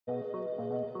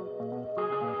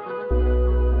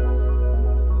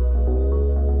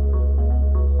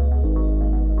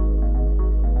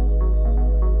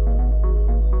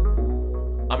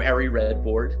Harry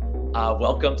Redboard.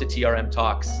 Welcome to TRM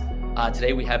Talks.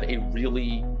 Today we have a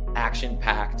really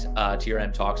action-packed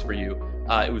TRM Talks for you.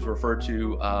 It was referred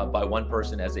to by one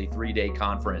person as a 3-day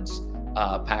conference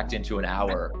packed into an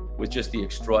hour with just the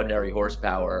extraordinary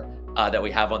horsepower that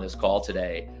we have on this call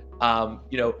today.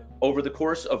 Over the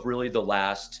course of really the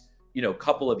last,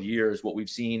 couple of years, what we've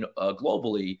seen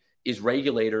globally is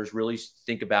regulators really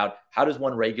think about how does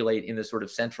one regulate in this sort of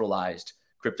centralized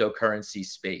cryptocurrency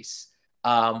space,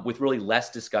 with really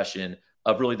less discussion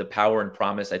of really the power and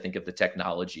promise, I think, of the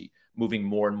technology, moving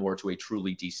more and more to a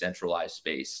truly decentralized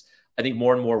space. I think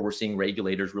more and more we're seeing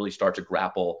regulators really start to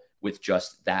grapple with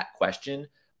just that question.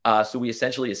 So we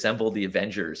essentially assembled the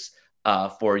Avengers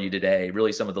for you today,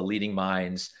 really some of the leading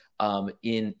minds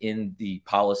in the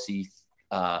policy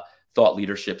thought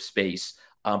leadership space,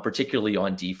 particularly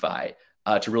on DeFi,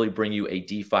 to really bring you a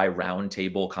DeFi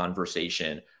roundtable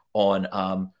conversation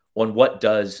on what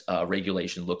does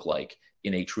regulation look like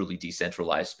in a truly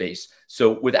decentralized space.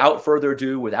 So without further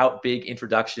ado, without big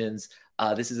introductions,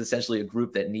 this is essentially a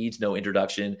group that needs no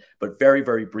introduction, but very,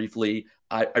 very briefly,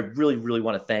 I really, really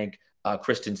want to thank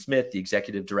Kristen Smith, the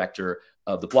Executive Director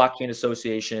of the Blockchain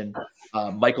Association,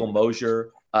 Michael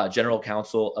Mosier, General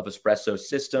Counsel of Espresso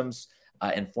Systems,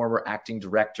 and former Acting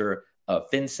Director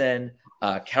of FinCEN,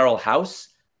 Carol House,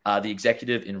 the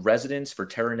Executive in Residence for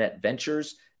TerraNet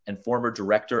Ventures, and former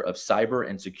Director of Cyber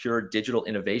and Secure Digital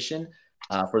Innovation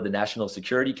for the National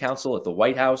Security Council at the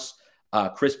White House,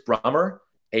 Chris Brummer,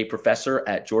 a professor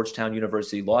at Georgetown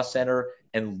University Law Center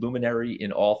and luminary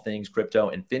in all things crypto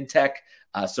and fintech,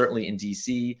 certainly in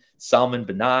DC, Salman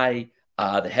Benai,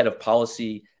 the head of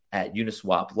policy at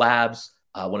Uniswap Labs,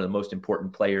 one of the most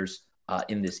important players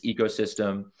in this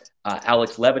ecosystem,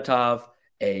 Alex Levitov,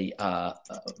 a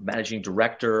managing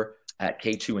director at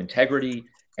K2 Integrity,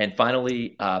 and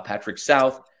finally, Patrick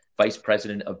South, Vice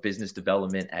President of Business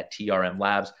Development at TRM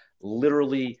Labs.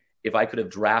 Literally, if I could have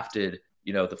drafted,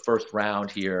 the first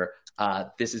round here,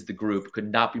 this is the group.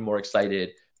 Could not be more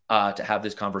excited to have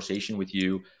this conversation with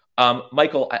you.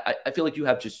 Michael, I feel like you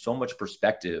have just so much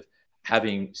perspective,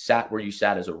 having sat where you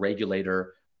sat as a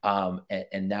regulator,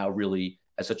 and now really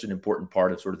as such an important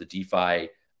part of sort of the DeFi,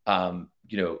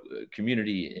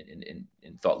 community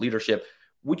and thought leadership.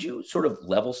 Would you sort of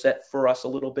level set for us a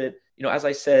little bit? As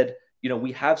I said,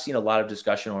 we have seen a lot of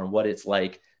discussion on what it's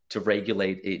like to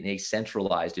regulate in a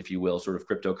centralized, if you will, sort of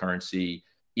cryptocurrency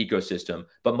ecosystem,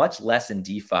 but much less in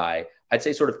DeFi. I'd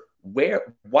say sort of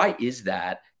why is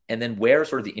that? And then where are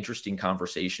sort of the interesting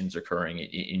conversations occurring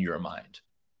in your mind?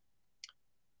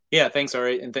 Yeah, thanks,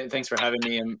 Ari, and thanks for having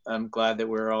me. I'm glad that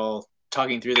we're all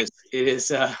talking through this. It is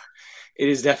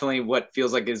definitely what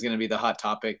feels like is going to be the hot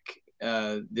topic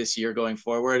this year going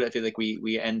forward. I feel like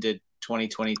we ended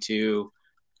 2022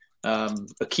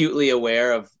 acutely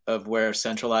aware of where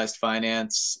centralized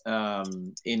finance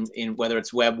in whether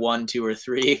it's Web 1, 2, or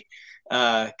 3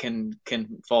 can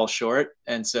fall short.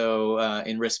 And so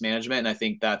in risk management, and I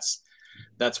think that's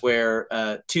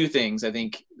where two things. I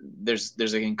think there's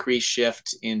an increased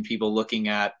shift in people looking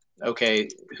at, okay,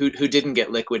 who didn't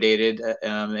get liquidated,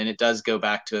 and it does go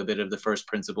back to a bit of the first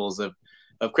principles of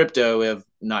crypto, of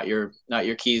not your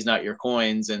keys, not your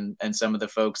coins, and some of the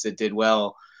folks that did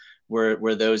well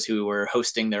were those who were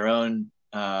hosting their own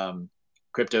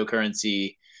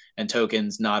cryptocurrency and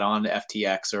tokens, not on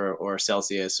FTX or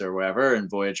Celsius or wherever,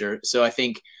 and Voyager. So I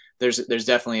think there's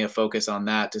definitely a focus on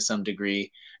that to some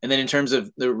degree. And then in terms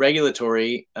of the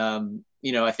regulatory,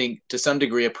 I think to some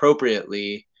degree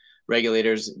appropriately,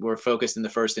 regulators were focused in the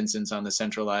first instance on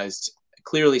the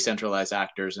clearly centralized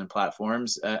actors and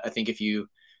platforms. I think if you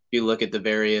look at the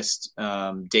various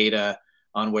data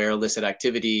on where illicit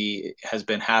activity has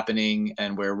been happening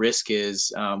and where risk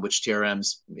is, which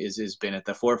TRM's has been at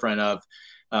the forefront of,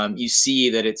 you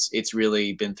see that it's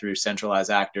really been through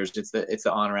centralized actors. It's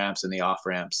the on ramps and the off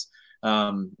ramps.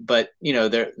 But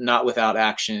they're not without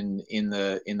action in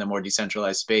the more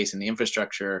decentralized space and the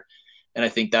infrastructure. And I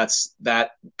think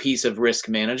that piece of risk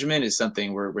management is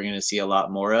something we're going to see a lot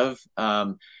more of.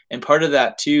 And part of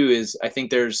that too is I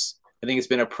think it's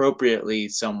been appropriately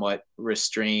somewhat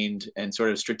restrained and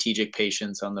sort of strategic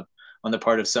patience on the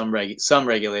part of some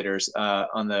regulators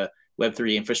on the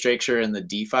Web3 infrastructure and the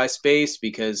DeFi space,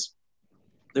 because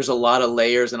there's a lot of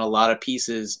layers and a lot of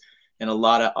pieces and a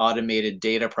lot of automated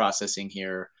data processing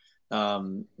here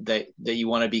that you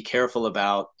want to be careful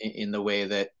about in the way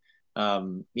that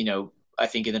I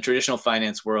think in the traditional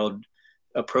finance world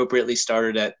appropriately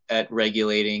started at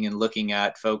regulating and looking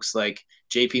at folks like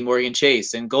JP Morgan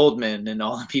Chase and Goldman and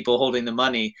all the people holding the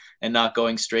money, and not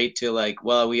going straight to like,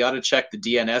 well, we ought to check the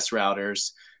DNS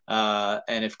routers.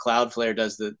 And if Cloudflare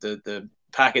does the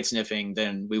packet sniffing,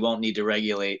 then we won't need to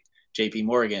regulate JP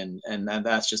Morgan. And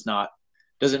that's just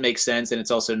doesn't make sense. And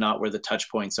it's also not where the touch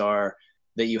points are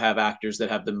that you have actors that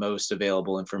have the most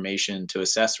available information to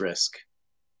assess risk.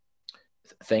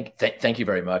 Thank you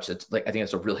very much. It's like, I think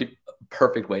that's a really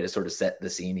perfect way to sort of set the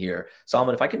scene here.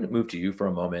 Solomon, if I can move to you for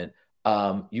a moment,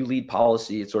 you lead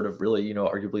policy. It's sort of really,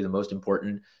 arguably the most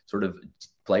important sort of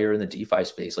player in the DeFi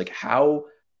space. Like, how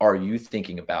are you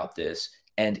thinking about this?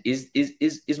 And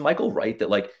is Michael right that,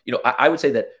 like, I would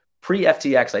say that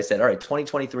pre-FTX, I said, all right,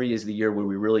 2023 is the year where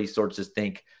we really sort of just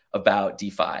think about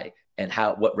DeFi and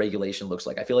what regulation looks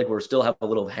like. I feel like we're still have a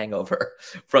little hangover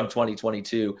from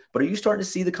 2022, but are you starting to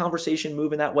see the conversation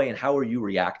move in that way, and how are you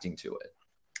reacting to it?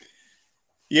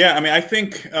 Yeah, I mean, I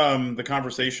think the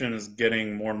conversation is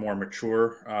getting more and more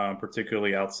mature,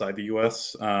 particularly outside the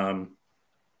US,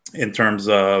 in terms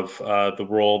of the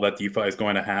role that DeFi is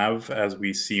going to have as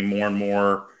we see more and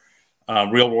more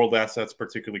real world assets,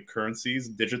 particularly currencies,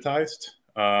 digitized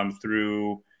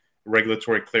through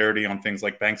regulatory clarity on things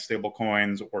like bank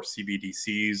stablecoins or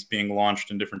CBDCs being launched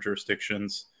in different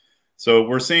jurisdictions. So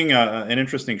we're seeing an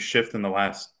interesting shift in the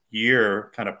last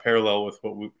year, kind of parallel with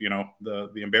what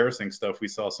the embarrassing stuff. We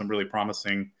saw some really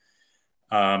promising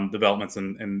developments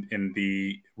in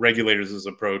the regulators'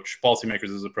 approach,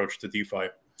 policymakers' approach to DeFi.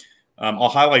 I'll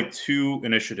highlight two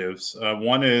initiatives.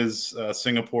 One is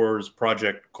Singapore's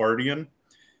Project Guardian,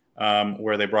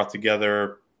 where they brought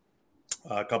together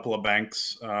a couple of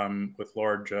banks with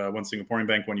large, one Singaporean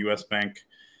bank, one US bank,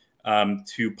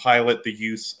 to pilot the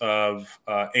use of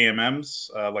AMMs,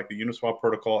 like the Uniswap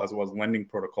protocol, as well as lending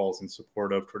protocols in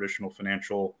support of traditional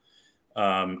financial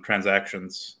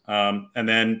transactions. And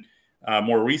then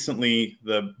more recently,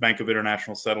 the Bank of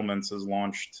International Settlements has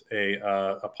launched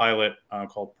a pilot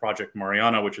called Project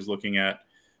Mariana, which is looking at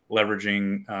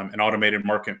leveraging an automated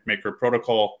market maker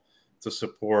protocol to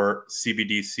support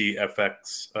CBDC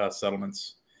FX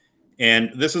settlements.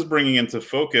 And this is bringing into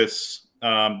focus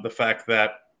the fact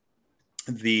that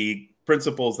the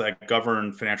principles that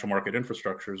govern financial market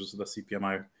infrastructures, the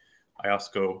CPMI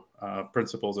IOSCO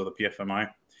principles, or the PFMI,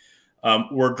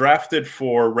 were drafted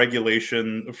for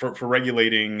regulation, for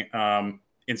regulating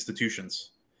institutions,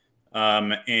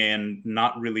 and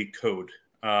not really code.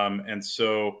 And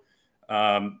so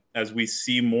as we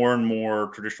see more and more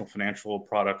traditional financial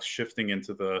products shifting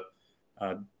into the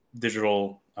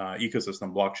digital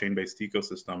ecosystem, blockchain-based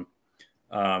ecosystem,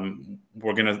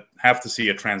 we're going to have to see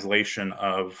a translation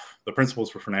of the principles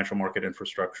for financial market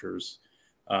infrastructures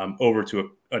over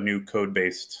to a new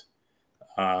code-based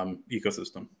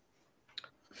ecosystem.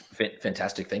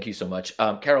 Fantastic. Thank you so much.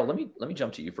 Carol, let me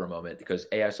jump to you for a moment, because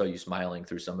I saw you smiling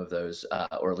through some of those,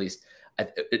 or at least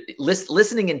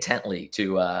listening intently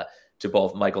to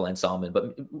both Michael and Solomon.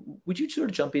 But would you sort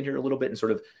of jump in here a little bit and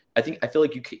sort of, I feel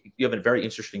like you have a very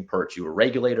interesting perch. You were a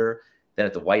regulator, then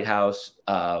at the White House,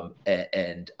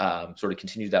 and sort of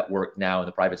continue that work now in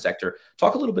the private sector.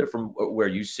 Talk a little bit from where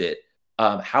you sit.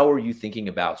 How are you thinking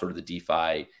about sort of the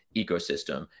DeFi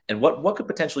ecosystem, and what could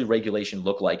potentially regulation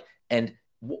look like, and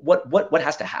what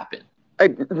has to happen? I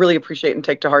really appreciate and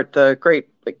take to heart the great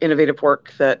innovative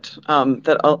work that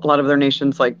that a lot of other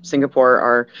nations like Singapore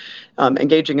are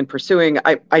engaging in pursuing.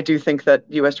 I do think that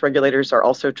U.S. regulators are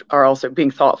also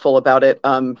being thoughtful about it.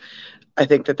 I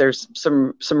think that there's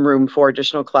some room for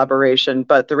additional collaboration,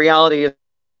 but the reality is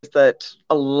that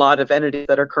a lot of entities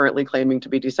that are currently claiming to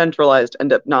be decentralized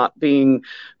end up not being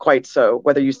quite so.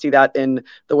 Whether you see that in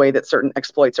the way that certain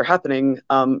exploits are happening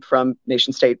from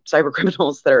nation-state cyber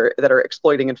criminals that are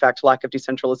exploiting, in fact, lack of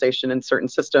decentralization in certain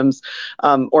systems,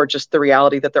 or just the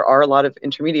reality that there are a lot of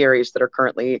intermediaries that are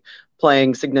currently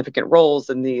playing significant roles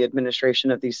in the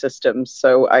administration of these systems.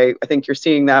 So I think you're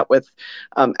seeing that with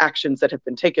actions that have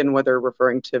been taken, whether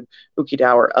referring to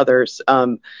UkiDAO or others.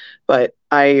 But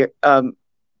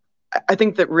I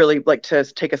think that really, like, to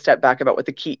take a step back about what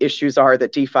the key issues are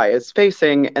that DeFi is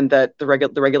facing, and that the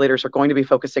regulators are going to be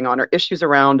focusing on, are issues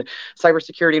around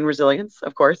cybersecurity and resilience.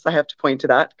 Of course, I have to point to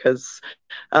that because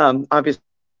obviously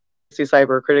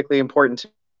cyber are critically important.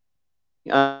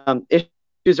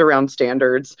 Issues around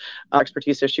standards,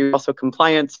 expertise issues, also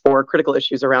compliance, or critical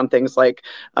issues around things like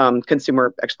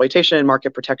consumer exploitation,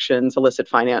 market protections, illicit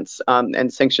finance,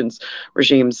 and sanctions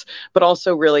regimes. But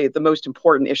also, really, the most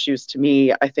important issues to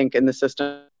me, I think, in the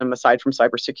system, aside from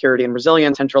cybersecurity and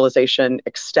resilience, centralization,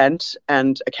 extent,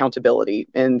 and accountability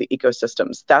in the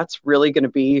ecosystems. That's really going to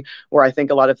be where I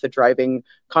think a lot of the driving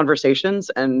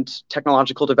conversations and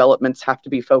technological developments have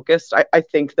to be focused. I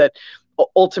think that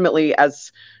ultimately,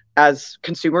 as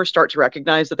consumers start to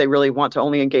recognize that they really want to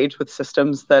only engage with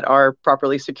systems that are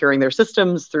properly securing their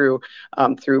systems through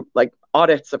like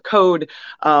audits of code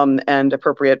and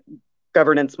appropriate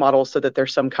governance models so that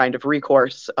there's some kind of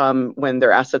recourse when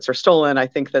their assets are stolen. I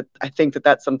think that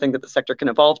that's something that the sector can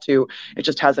evolve to. It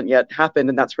just hasn't yet happened,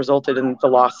 and that's resulted in the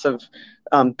loss of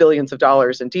billions of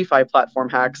dollars in DeFi platform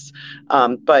hacks.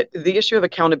 But the issue of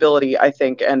accountability, I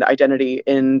think, and identity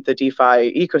in the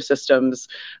DeFi ecosystems,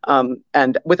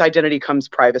 and with identity comes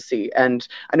privacy. And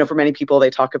I know for many people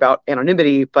they talk about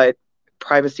anonymity, but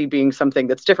privacy being something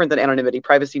that's different than anonymity.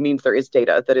 Privacy means there is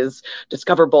data that is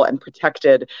discoverable and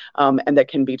protected, and that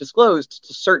can be disclosed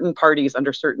to certain parties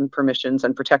under certain permissions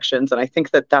and protections. And I think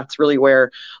that that's really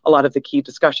where a lot of the key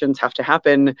discussions have to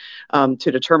happen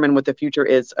to determine what the future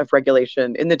is of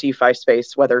regulation in the DeFi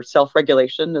space, whether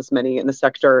self-regulation, as many in the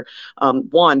sector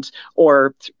want,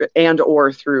 or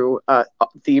through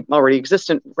the already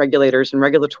existent regulators and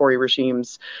regulatory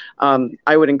regimes.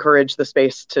 I would encourage the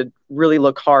space to really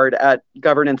look hard at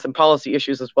governance and policy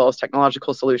issues as well as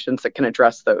technological solutions that can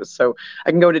address those. So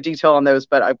I can go into detail on those,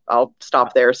 but I'll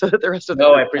stop there so that the rest of the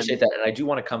I appreciate that. And I do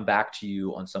want to come back to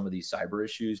you on some of these cyber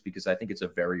issues because I think it's a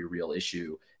very real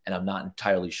issue. And I'm not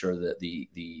entirely sure that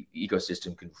the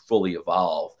ecosystem can fully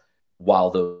evolve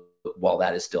while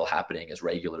that is still happening as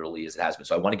regularly as it has been.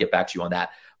 So I want to get back to you on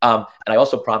that. And I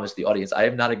also promised the audience, I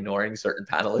am not ignoring certain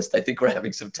panelists. I think we're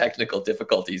having some technical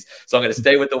difficulties. So I'm going to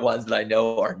stay with the ones that I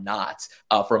know are not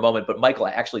for a moment. But Michael,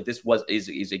 actually, this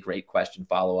is a great question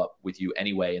follow-up with you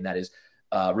anyway. And that is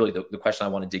really the question I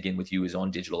want to dig in with you is on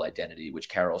digital identity, which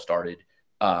Carol started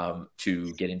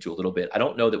to get into a little bit. I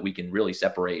don't know that we can really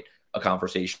separate a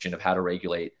conversation of how to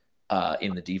regulate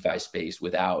in the DeFi space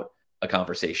without a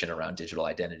conversation around digital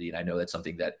identity. And I know that's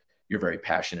something that you're very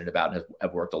passionate about and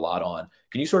have worked a lot on.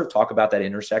 Can you sort of talk about that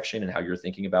intersection and how you're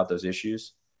thinking about those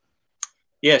issues?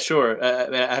 Yeah, sure.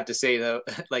 I have to say though,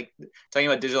 like talking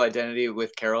about digital identity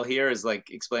with Carol here is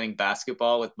like explaining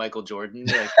basketball with Michael Jordan.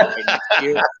 Like,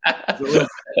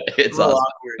 it's awesome.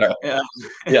 Awkward.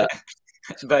 Yeah.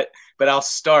 But I'll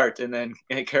start and then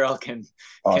Carol can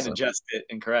adjust it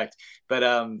and correct. But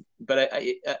I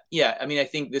mean, I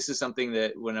think this is something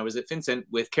that when I was at FinCEN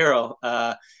with Carol,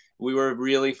 we were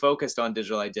really focused on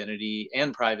digital identity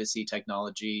and privacy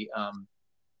technology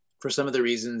for some of the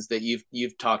reasons that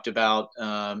you've talked about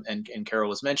and Carol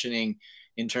was mentioning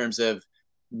in terms of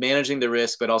managing the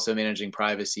risk, but also managing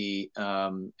privacy,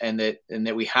 and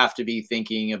that we have to be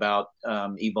thinking about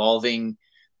evolving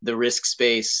the risk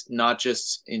space, not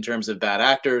just in terms of bad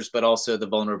actors, but also the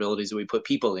vulnerabilities that we put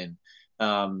people in.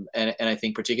 And I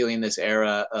think particularly in this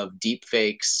era of deep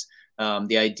fakes,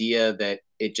 the idea that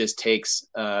it just takes,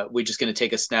 we're just going to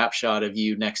take a snapshot of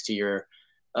you next to your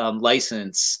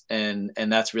license, and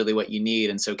that's really what you need.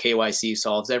 And so KYC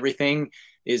solves everything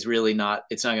is really not,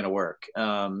 it's not going to work.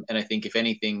 And I think if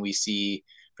anything, we see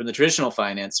from the traditional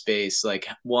finance space, like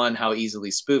one, how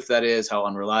easily spoofed that is, how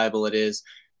unreliable it is.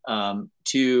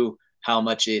 Two, how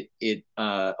much it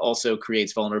also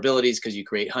creates vulnerabilities because you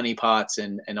create honeypots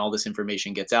and all this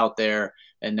information gets out there.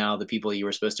 And now the people you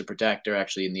were supposed to protect are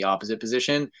actually in the opposite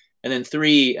position. And then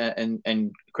three,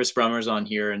 and Chris Brummer's on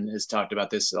here and has talked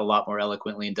about this a lot more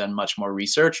eloquently and done much more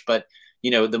research. But, you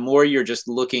know, the more you're just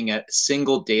looking at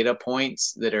single data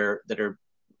points that are,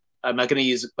 I'm not going to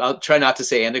use, I'll try not to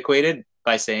say antiquated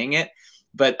by saying it,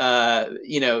 but,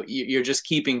 you know, you're just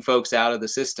keeping folks out of the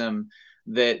system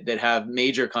that have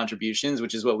major contributions,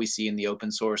 which is what we see in the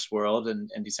open source world and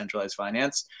decentralized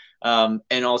finance.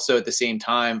 And also at the same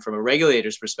time, from a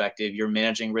regulator's perspective, you're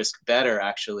managing risk better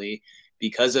actually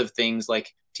because of things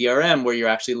like TRM, where you're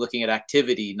actually looking at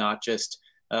activity, not just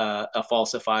a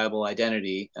falsifiable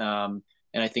identity. And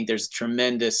I think there's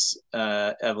tremendous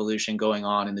evolution going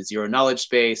on in the zero knowledge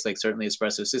space, like certainly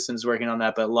Espresso Systems working on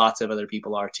that, but lots of other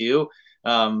people are too,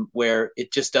 where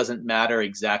it just doesn't matter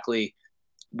exactly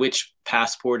which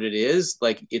passport it is.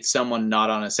 Like it's someone not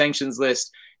on a sanctions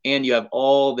list, and you have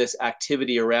all this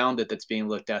activity around it that's being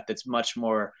looked at that's much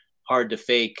more hard to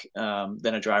fake than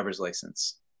a driver's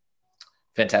license.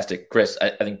 Fantastic. Chris, I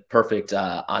think perfect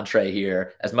entree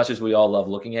here. As much as we all love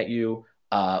looking at you,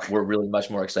 we're really much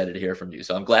more excited to hear from you.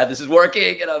 So I'm glad this is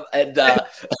working. And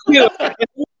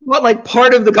not like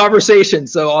part of the conversation.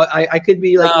 So I could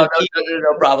be like,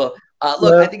 no problem.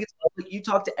 Look, I think it's you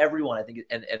talk to everyone. I think,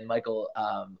 and Michael,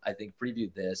 I think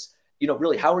previewed this. You know,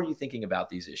 really, how are you thinking about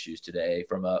these issues today?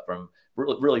 From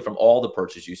all the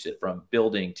perches you sit, from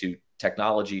building to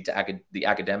technology to the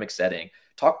academic setting.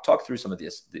 Talk through some of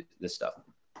this stuff.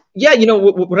 Yeah, you know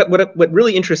what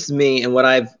really interests me and what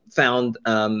I've found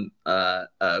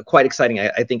quite exciting,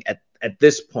 I think at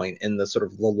this point in the sort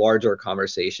of the larger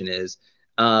conversation is.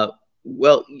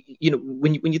 Well, you know,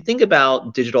 when you think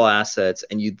about digital assets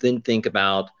and you then think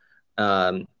about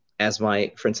as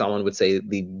my friend Salman would say,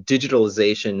 the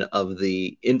digitalization of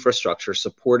the infrastructure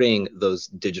supporting those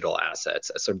digital assets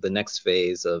as sort of the next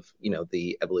phase of,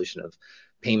 the evolution of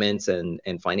payments and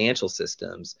financial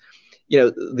systems.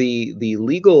 The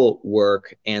legal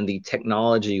work and the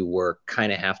technology work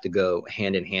kind of have to go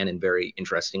hand in hand in very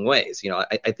interesting ways.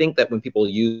 I think that when people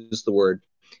use the word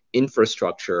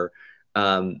infrastructure,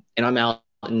 and I'm out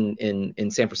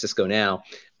in San Francisco now,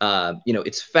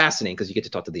 it's fascinating because you get to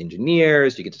talk to the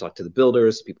engineers, you get to talk to the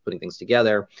builders, people putting things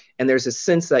together, and there's a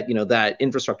sense that that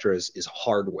infrastructure is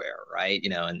hardware, right?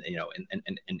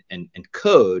 And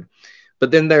code. But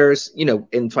then there's,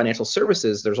 in financial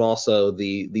services, there's also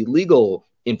the legal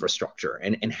infrastructure,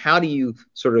 and how do you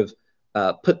sort of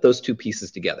put those two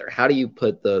pieces together? How do you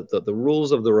put the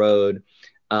rules of the road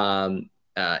and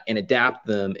adapt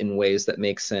them in ways that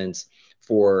make sense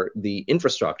for the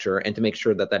infrastructure, and to make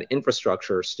sure that that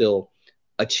infrastructure still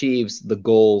achieves the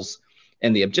goals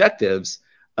and the objectives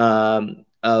of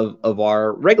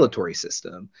our regulatory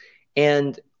system?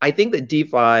 And I think that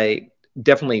DeFi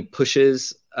definitely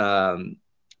pushes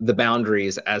the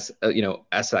boundaries as to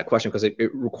that question, because it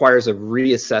requires a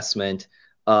reassessment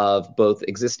of both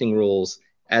existing rules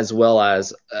as well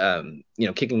as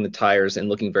kicking the tires and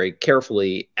looking very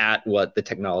carefully at what the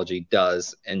technology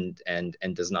does and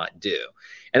does not do.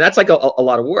 And that's like a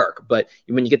lot of work. But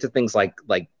when you get to things like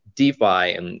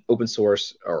DeFi and open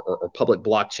source or public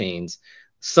blockchains,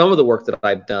 some of the work that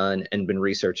I've done and been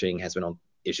researching has been on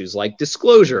issues like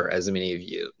disclosure, as many of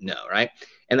you know, right?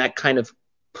 And that kind of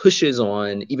pushes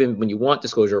on, even when you want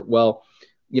disclosure, well,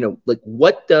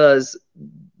 what does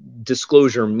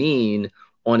disclosure mean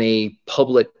on a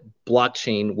public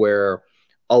blockchain where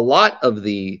a lot of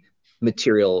the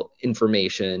material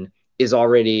information is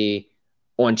already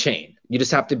on chain? You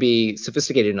just have to be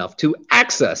sophisticated enough to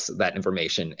access that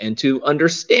information and to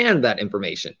understand that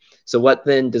information. So what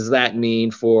then does that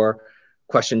mean for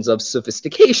questions of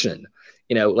sophistication?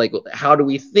 How do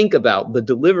we think about the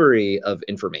delivery of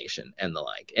information and the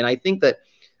like? And I think that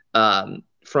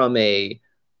from a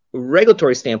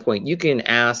regulatory standpoint, you can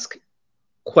ask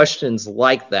questions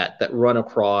like that run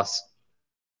across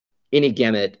any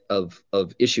gamut of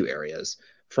issue areas,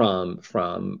 from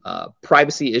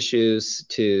privacy issues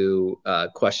to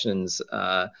questions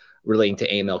relating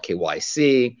to AML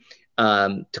KYC,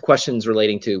 to questions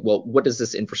relating to, well, what does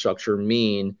this infrastructure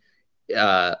mean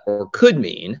or could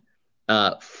mean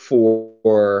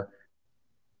for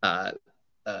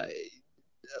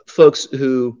folks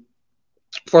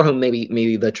for whom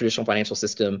maybe the traditional financial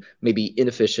system may be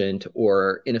inefficient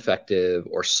or ineffective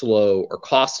or slow or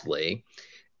costly.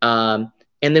 And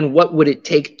then what would it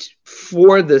take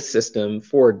for the system,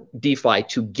 for DeFi,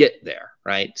 to get there,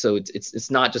 right? So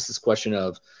it's not just this question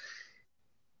of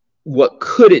what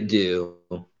could it do,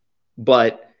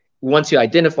 but once you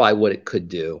identify what it could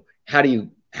do, how do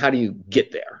you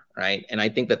get there, right? And I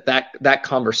think that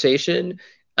conversation,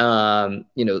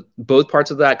 both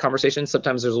parts of that conversation,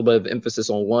 sometimes there's a little bit of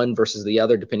emphasis on one versus the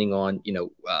other, depending on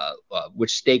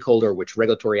which stakeholder, which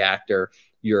regulatory actor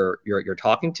you're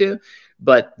talking to.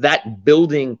 But that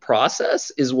building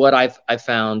process is what I've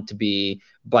found to be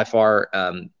by far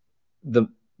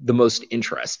the most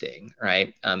interesting,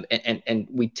 right? And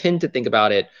we tend to think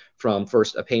about it from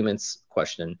first a payments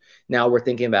question. Now we're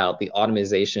thinking about the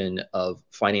automation of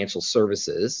financial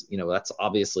services. That's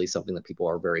obviously something that people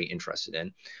are very interested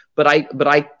in. But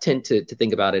I tend to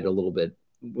think about it a little bit.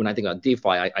 When I think about DeFi,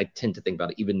 I tend to think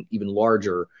about it even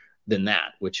larger than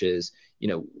that, which is,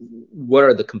 what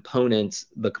are the component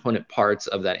parts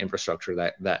of that infrastructure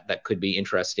that could be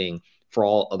interesting for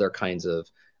all other kinds of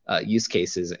use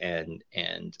cases and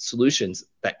solutions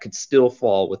that could still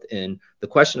fall within the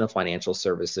question of financial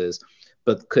services,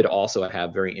 but could also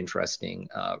have very interesting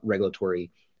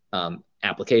regulatory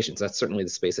applications. That's certainly the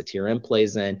space that TRM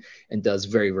plays in and does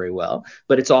very, very well.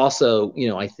 But it's also,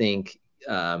 I think,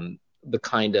 the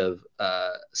kind of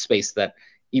space that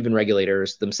even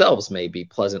regulators themselves may be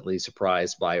pleasantly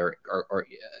surprised by, or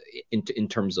in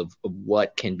terms of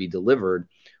what can be delivered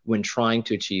when trying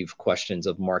to achieve questions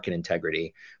of market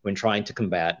integrity, when trying to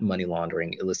combat money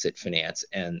laundering, illicit finance,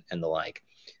 and the like.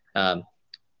 So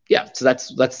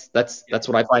that's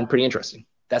what I find pretty interesting.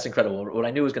 That's incredible. What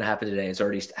I knew was going to happen today is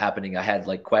already happening. I had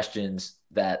questions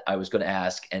that I was going to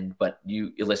ask, but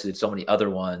you elicited so many other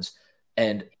ones,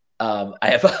 and I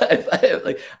have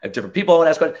different people I want to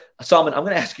ask questions. Salman, I'm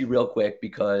going to ask you real quick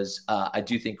because I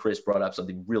do think Chris brought up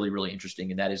something really, really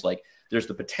interesting, and that is there's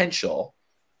the potential,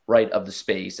 right, of the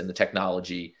space and the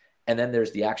technology, and then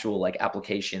there's the actual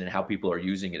application and how people are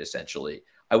using it. Essentially,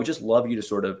 I would just love you to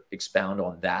sort of expound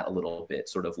on that a little bit,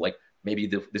 sort of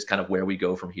maybe this kind of where we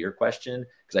go from here question?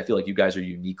 Because I feel like you guys are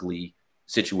uniquely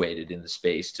situated in the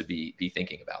space to be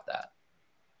thinking about that.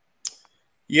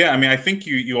 Yeah, I mean, I think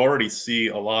you already see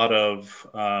a lot of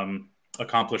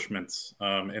accomplishments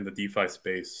in the DeFi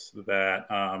space that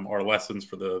are lessons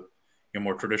for the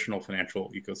more traditional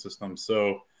financial ecosystem.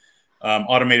 So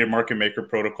automated market maker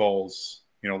protocols,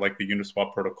 like the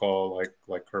Uniswap protocol,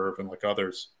 like Curve and like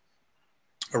others,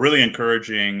 are really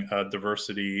encouraging a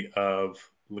diversity of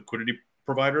liquidity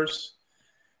providers,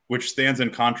 which stands in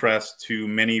contrast to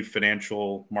many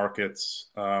financial markets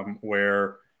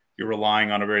where you're relying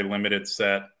on a very limited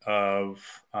set of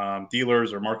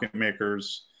dealers or market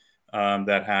makers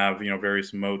that have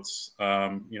various moats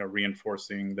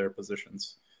reinforcing their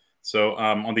positions. So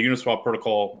on the Uniswap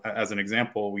protocol, as an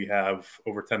example, we have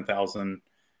over 10,000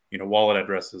 wallet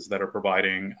addresses that are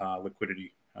providing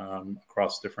liquidity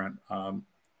across different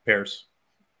pairs.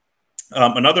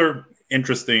 Another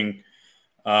interesting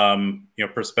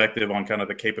perspective on kind of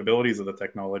the capabilities of the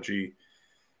technology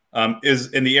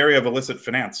is in the area of illicit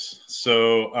finance.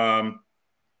 So,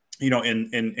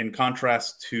 in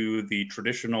contrast to the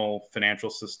traditional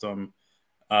financial system,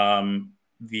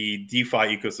 the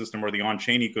DeFi ecosystem or the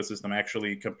on-chain ecosystem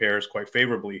actually compares quite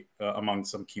favorably among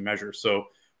some key measures. So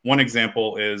one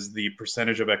example is the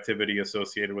percentage of activity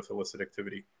associated with illicit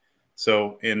activity.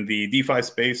 So in the DeFi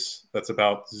space, that's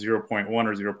about 0.1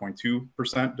 or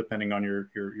 0.2%, depending on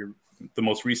the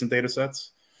most recent data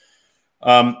sets.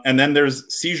 And then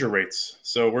there's seizure rates.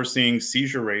 So we're seeing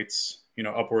seizure rates,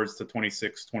 upwards to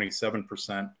 26,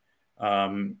 27%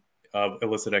 of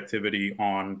illicit activity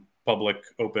on public,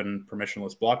 open,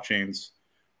 permissionless blockchains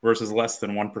versus less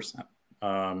than 1%.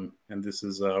 And this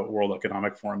is World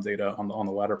Economic Forum data on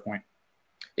the latter point.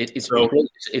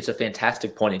 It's a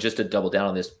fantastic point. And just to double down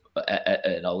on this,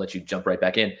 and I'll let you jump right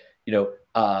back in,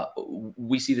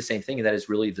 we see the same thing, and that is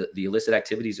really the illicit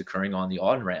activities occurring on the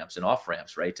on-ramps and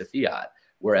off-ramps, right, to fiat.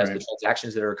 Whereas the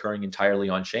transactions that are occurring entirely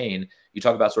on chain, you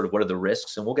talk about sort of what are the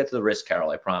risks, and we'll get to the risk,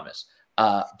 Carol, I promise.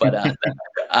 But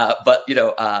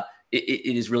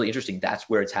it is really interesting. That's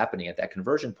where it's happening at that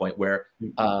conversion point where,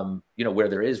 where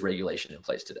there is regulation in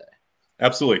place today.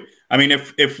 Absolutely. I mean,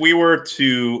 if we were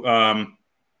to,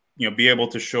 be able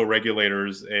to show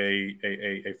regulators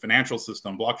a financial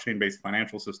system, blockchain-based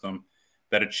financial system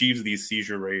that achieves these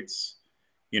seizure rates,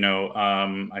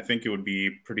 I think it would be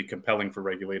pretty compelling for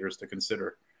regulators to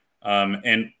consider.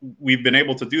 And we've been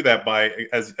able to do that by,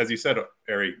 as you said,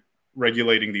 Ari,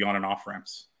 regulating the on and off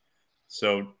ramps.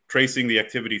 So tracing the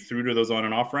activity through to those on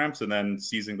and off ramps, and then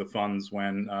seizing the funds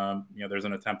when there's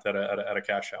an attempt at a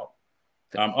cash out.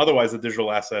 Otherwise, the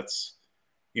digital assets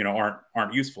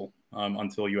aren't useful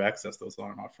until you access those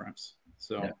on and off ramps.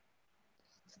 So. Yeah.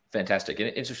 Fantastic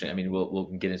and interesting. I mean,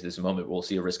 we'll get into this in a moment. We'll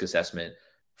see a risk assessment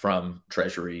from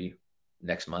Treasury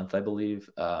next month, I believe,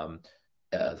 the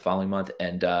following month,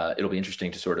 and it'll be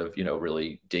interesting to sort of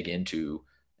really dig into,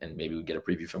 and maybe we get a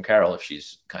preview from Carol if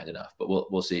she's kind enough. But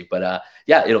we'll see. But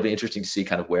it'll be interesting to see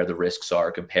kind of where the risks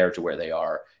are compared to where they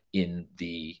are in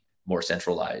the more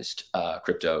centralized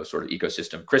crypto sort of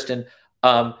ecosystem. Kristen,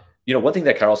 one thing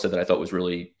that Carol said that I thought was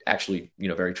really actually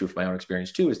very true from my own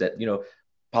experience too is that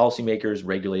policymakers,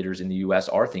 regulators in the U.S.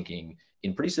 are thinking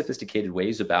in pretty sophisticated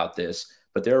ways about this,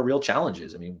 but there are real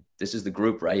challenges. I mean, this is the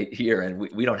group right here, and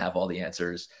we don't have all the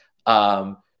answers.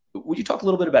 Would you talk a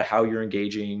little bit about how you're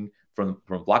engaging from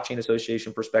a blockchain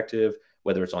association perspective,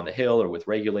 whether it's on the Hill or with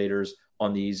regulators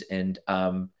on these, and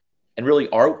really,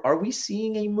 are we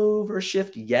seeing a move or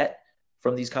shift yet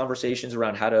from these conversations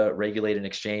around how to regulate an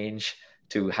exchange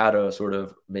to how to sort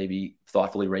of maybe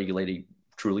thoughtfully regulate a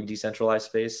truly decentralized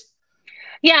space?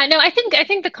 Yeah, no, I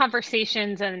think the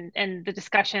conversations and the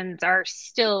discussions are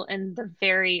still in the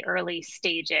very early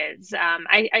stages.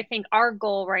 I think our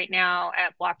goal right now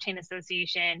at Blockchain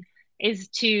Association is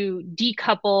to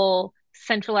decouple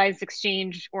centralized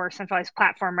exchange or centralized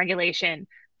platform regulation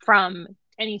from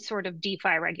any sort of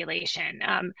DeFi regulation.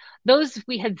 Those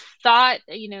we had thought,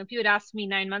 if you had asked me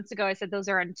 9 months ago, I said those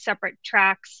are on separate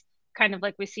tracks, kind of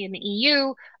like we see in the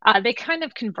EU. They kind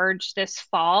of converged this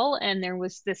fall, and there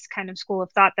was this kind of school of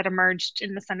thought that emerged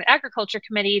in the Senate Agriculture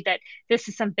Committee that this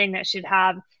is something that should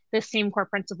have the same core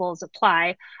principles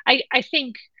apply. I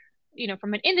think,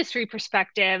 from an industry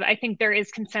perspective, I think there is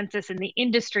consensus in the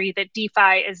industry that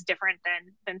DeFi is different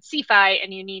than CeFi,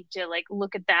 and you need to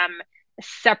look at them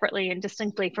separately and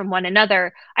distinctly from one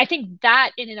another. I think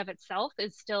that in and of itself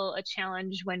is still a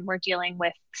challenge when we're dealing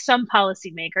with some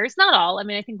policymakers, not all. I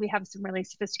mean, I think we have some really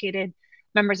sophisticated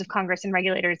members of Congress and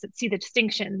regulators that see the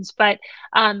distinctions, but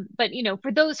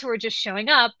for those who are just showing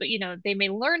up, they may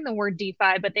learn the word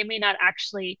DeFi, but they may not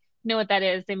actually know what that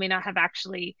is. They may not have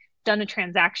actually done a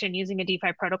transaction using a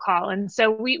DeFi protocol. And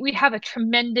so we have a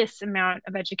tremendous amount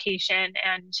of education.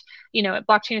 And, at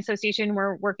Blockchain Association,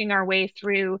 we're working our way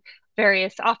through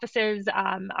various offices.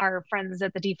 Our friends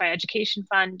at the DeFi Education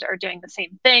Fund are doing the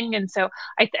same thing. And so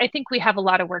I think we have a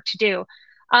lot of work to do.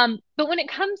 But when it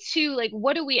comes to like,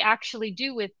 what do we actually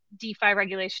do with DeFi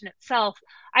regulation itself?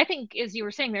 I think, as you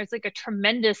were saying, there's like a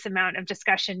tremendous amount of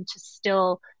discussion to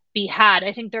still be had.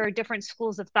 I think there are different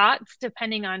schools of thoughts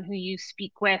depending on who you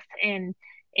speak with in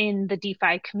the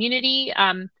DeFi community.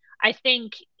 I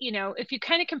think, if you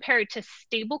kind of compare it to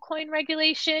stablecoin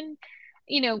regulation,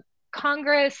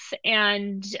 Congress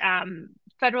and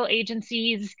federal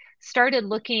agencies started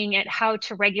looking at how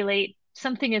to regulate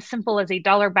something as simple as a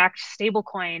dollar-backed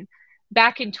stablecoin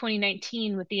back in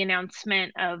 2019 with the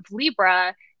announcement of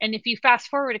Libra. And if you fast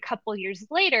forward a couple years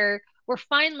later, we're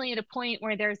finally at a point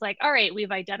where there's like, all right,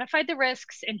 we've identified the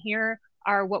risks, and here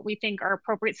are what we think are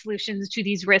appropriate solutions to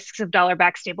these risks of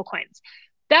dollar-backed stablecoins.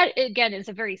 That, again, is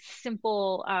a very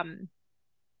simple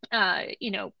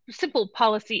simple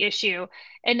policy issue.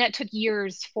 And that took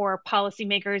years for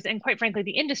policymakers and, quite frankly,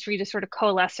 the industry to sort of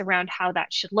coalesce around how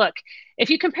that should look. If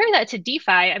you compare that to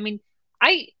DeFi, I mean,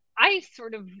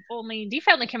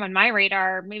 DeFi only came on my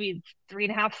radar maybe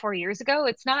 3.5, 4 years ago.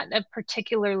 It's not a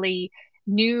particularly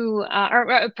new or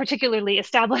a particularly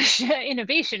established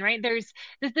innovation, right?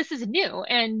 This is new.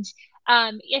 And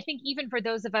I think even for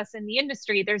those of us in the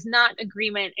industry, there's not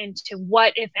agreement into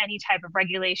what, if any, type of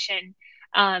regulation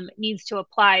needs to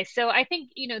apply. So I think,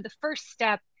 the first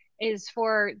step is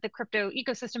for the crypto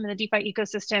ecosystem and the DeFi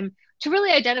ecosystem to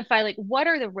really identify like what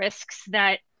are the risks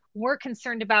that we're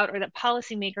concerned about or that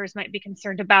policymakers might be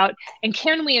concerned about, and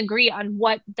can we agree on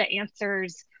what the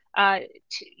answers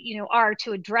are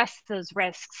to address those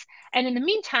risks. And in the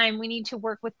meantime, we need to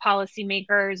work with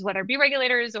policymakers, whether it be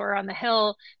regulators or on the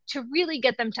Hill, to really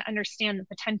get them to understand the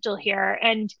potential here.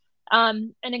 And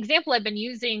an example I've been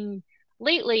using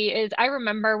lately is, I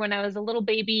remember when I was a little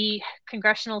baby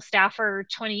congressional staffer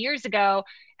 20 years ago,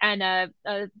 and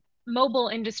a mobile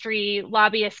industry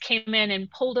lobbyist came in and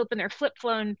pulled open their flip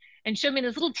phone and showed me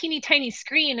this little teeny tiny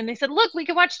screen, and they said, "Look, we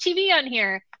can watch TV on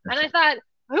here." And I thought,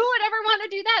 who would ever want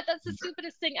to do that? That's the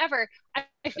stupidest thing ever.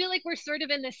 I feel like we're sort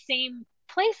of in the same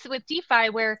place with DeFi,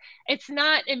 where it's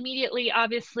not immediately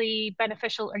obviously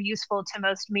beneficial or useful to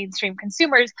most mainstream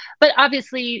consumers, but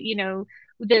obviously,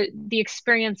 the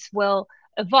experience will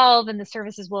evolve and the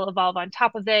services will evolve on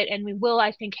top of it, and we will,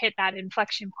 I think, hit that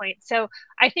inflection point. So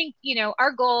I think,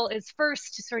 our goal is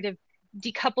first to sort of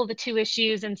decouple the two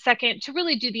issues, and second, to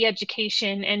really do the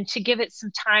education and to give it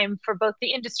some time for both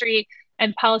the industry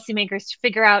and policymakers to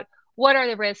figure out what are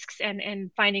the risks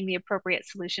and finding the appropriate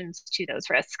solutions to those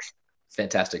risks.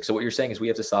 Fantastic. So what you're saying is we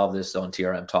have to solve this on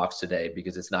TRM Talks today,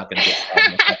 because it's not going to get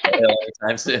solved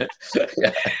anytime soon.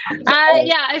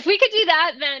 Yeah, if we could do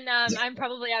that, then I'm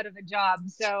probably out of a job.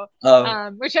 So,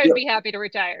 which I'd be happy to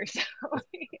retire. So.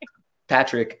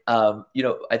 Patrick,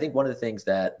 I think one of the things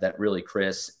that really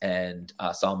Chris and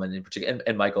Solomon in particular,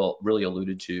 and Michael really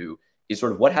alluded to, is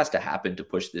sort of what has to happen to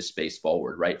push this space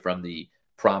forward, right? From the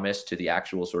promise to the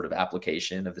actual sort of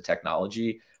application of the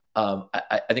technology.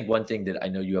 I think one thing that I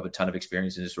know you have a ton of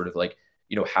experience in is sort of like,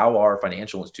 how are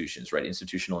financial institutions, right?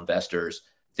 Institutional investors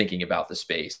thinking about the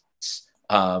space.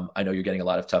 I know you're getting a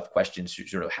lot of tough questions.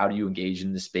 Sort of how do you engage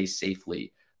in the space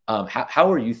safely?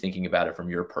 How are you thinking about it from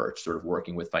your perch, sort of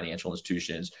working with financial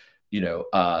institutions, who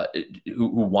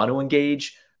want to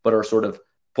engage, but are sort of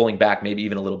pulling back maybe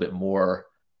even a little bit more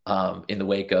in the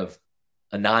wake of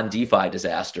a non-DeFi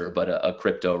disaster, but a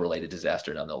crypto-related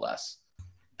disaster nonetheless?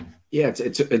 Yeah,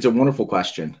 it's a wonderful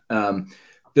question.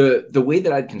 The way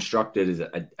that I'd construct it is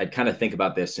I'd kind of think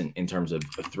about this in terms of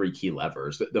three key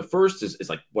levers. The first is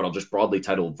like what I'll just broadly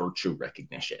title virtue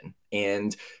recognition.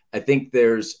 And I think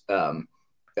there's a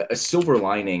silver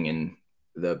lining in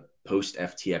the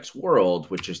post-FTX world,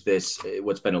 which is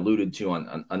what's been alluded to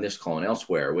on this call and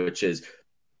elsewhere, which is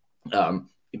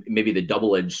maybe the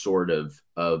double-edged sword of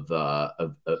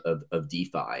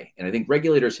DeFi. And I think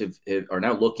regulators are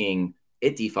now looking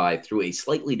at DeFi through a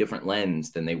slightly different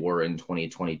lens than they were in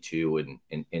 2022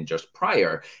 and just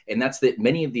prior. And that's that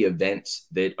many of the events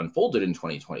that unfolded in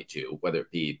 2022, whether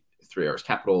it be 3 Arrows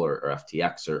Capital or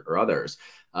FTX or others,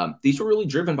 these were really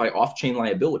driven by off-chain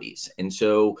liabilities. And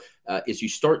so as you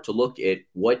start to look at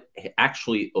what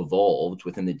actually evolved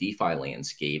within the DeFi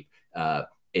landscape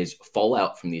as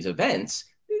fallout from these events,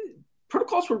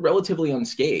 protocols were relatively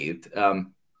unscathed.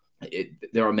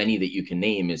 There are many that you can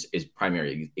name as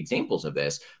primary examples of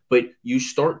this, but you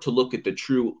start to look at the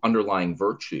true underlying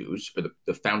virtues or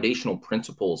the foundational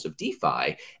principles of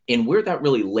DeFi and where that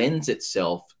really lends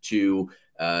itself to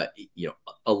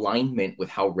alignment with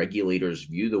how regulators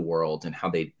view the world and how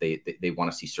they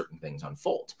want to see certain things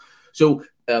unfold. So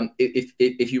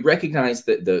if you recognize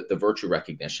the virtue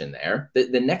recognition there,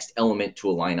 the next element to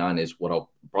align on is what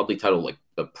I'll broadly title like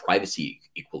the privacy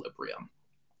equilibrium.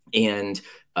 And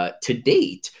to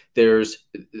date,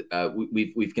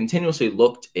 we've continuously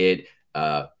looked at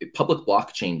public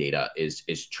blockchain data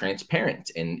is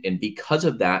transparent, and because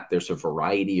of that, there's a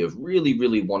variety of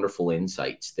really wonderful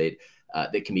insights that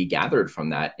can be gathered from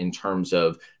that in terms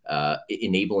of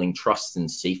enabling trust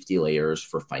and safety layers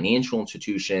for financial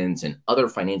institutions and other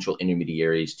financial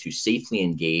intermediaries to safely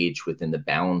engage within the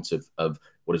bounds of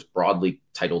what is broadly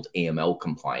titled AML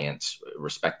compliance,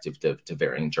 respective to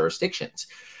varying jurisdictions.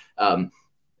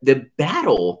 The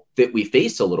battle that we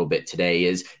face a little bit today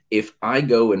is if I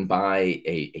go and buy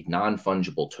a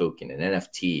non-fungible token, an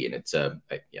NFT, and it's a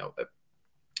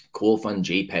cool, fun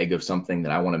JPEG of something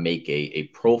that I want to make a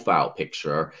profile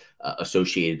picture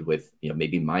associated with,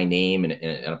 maybe my name and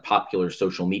a popular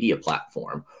social media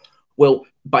platform. Well,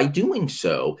 by doing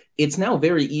so, it's now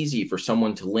very easy for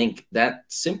someone to link that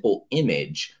simple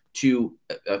image to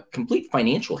a complete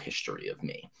financial history of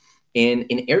me. And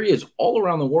in areas all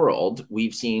around the world,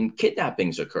 we've seen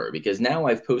kidnappings occur because now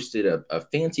I've posted a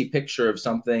fancy picture of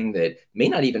something that may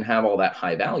not even have all that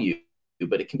high value,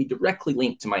 but it can be directly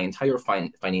linked to my entire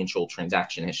financial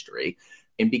transaction history.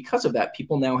 And because of that,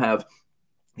 people now have,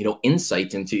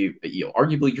 insight into,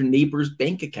 arguably your neighbor's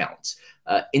bank accounts.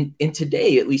 And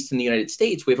today, at least in the United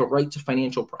States, we have a right to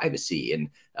financial privacy. And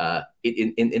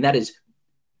that is,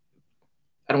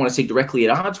 I don't want to say directly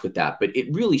at odds with that, but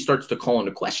it really starts to call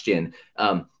into question,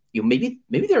 maybe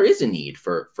there is a need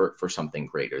for something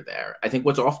greater there. I think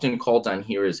what's often called on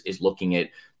here is looking at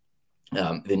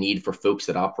the need for folks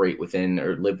that operate within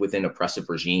or live within oppressive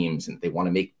regimes, and they want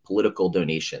to make political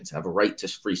donations, have a right to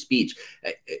free speech.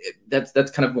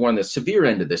 That's kind of more on the severe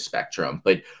end of this spectrum.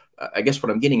 But I guess what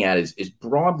I'm getting at is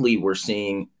broadly we're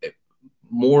seeing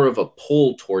more of a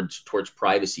pull towards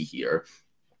privacy here.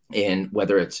 And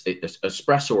whether it's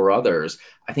Espresso or others,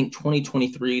 I think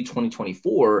 2023,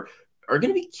 2024 are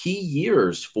going to be key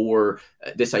years for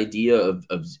this idea of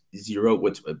zero,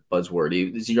 what's a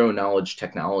buzzword, zero knowledge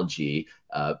technology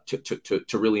to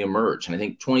really emerge. And I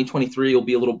think 2023 will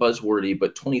be a little buzzwordy,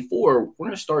 but 24, we're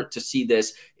going to start to see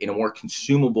this in a more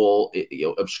consumable,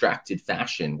 abstracted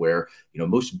fashion where,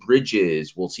 most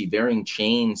bridges will see varying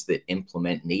chains that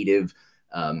implement native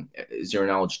zero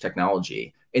knowledge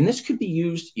technology. And this could be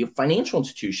used, financial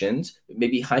institutions,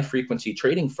 maybe high frequency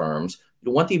trading firms,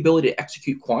 want the ability to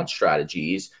execute quant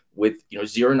strategies with,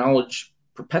 zero knowledge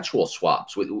perpetual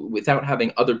swaps without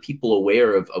having other people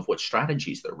aware of what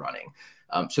strategies they're running.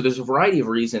 So there's a variety of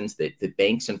reasons that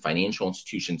banks and financial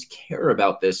institutions care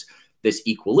about this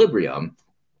equilibrium.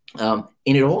 And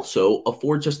it also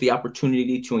affords us the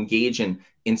opportunity to engage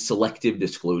in selective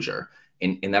disclosure.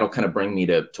 And that'll kind of bring me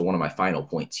to one of my final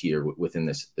points here within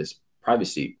this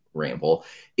privacy ramble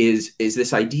is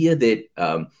this idea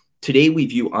that today we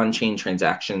view on-chain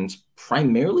transactions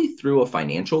primarily through a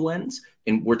financial lens,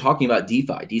 and we're talking about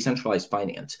DeFi, decentralized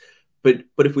finance. But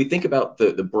if we think about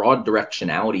the broad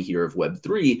directionality here of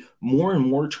Web3, more and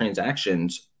more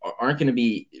transactions aren't going to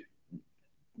be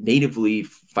natively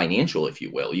financial, if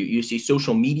you will. You see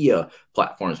social media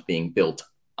platforms being built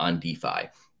on DeFi,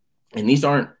 and these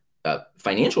aren't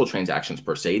financial transactions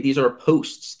per se. These are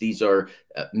posts, these are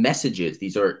messages,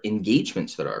 these are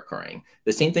engagements that are occurring.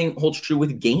 The same thing holds true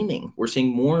with gaming. We're seeing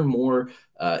more and more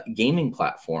gaming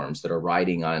platforms that are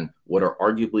riding on what are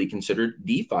arguably considered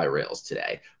DeFi rails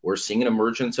today. We're seeing an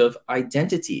emergence of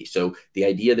identity. So the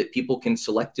idea that people can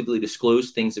selectively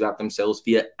disclose things about themselves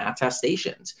via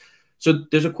attestations. So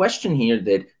there's a question here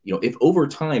that, if over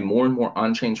time more and more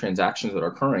on-chain transactions that are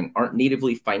occurring aren't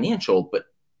natively financial, but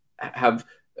have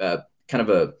kind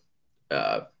of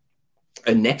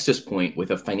a nexus point with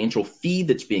a financial fee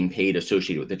that's being paid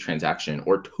associated with the transaction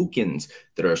or tokens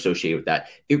that are associated with that,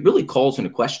 it really calls into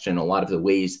question a lot of the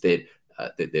ways that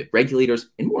that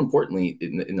regulators, and more importantly,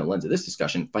 in the lens of this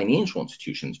discussion, financial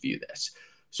institutions view this.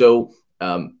 So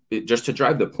just to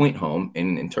drive the point home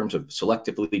in terms of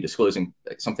selectively disclosing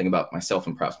something about myself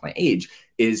and perhaps my age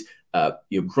is,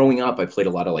 growing up, I played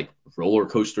a lot of like Roller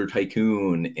Coaster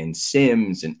Tycoon and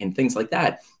Sims and things like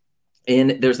that.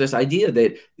 And there's this idea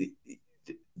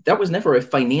that was never a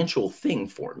financial thing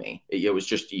for me. It was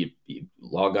just you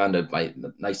log on to my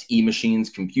nice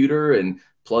E-Machines computer and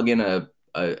plug in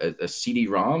a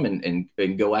CD-ROM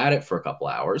and go at it for a couple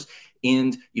hours.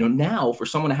 And now for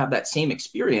someone to have that same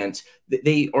experience,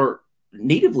 they are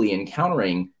natively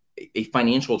encountering a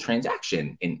financial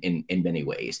transaction in many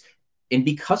ways. And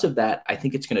because of that, I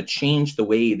think it's going to change the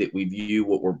way that we view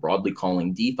what we're broadly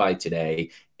calling DeFi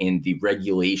today and the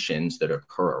regulations that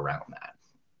occur around that.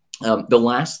 The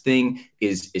last thing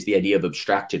is the idea of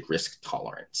abstracted risk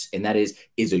tolerance. And that is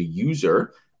a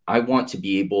user, I want to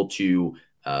be able to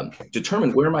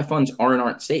determine where my funds are and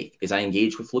aren't safe as I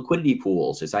engage with liquidity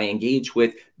pools, as I engage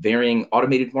with varying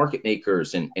automated market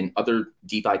makers and other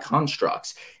DeFi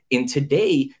constructs. And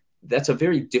today, that's a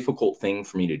very difficult thing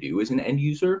for me to do as an end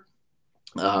user.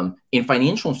 And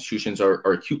financial institutions are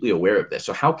acutely aware of this.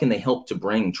 So how can they help to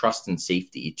bring trust and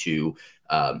safety to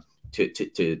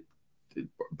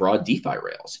broad DeFi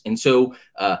rails? And so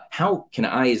how can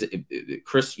I, as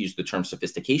Chris used the term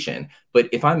sophistication, but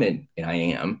if I'm and I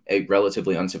am a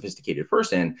relatively unsophisticated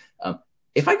person,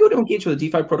 if I go to engage with a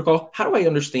DeFi protocol, how do I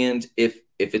understand if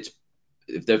there's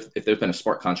been a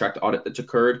smart contract audit that's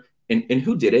occurred, and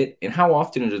who did it, and how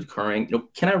often is it occurring?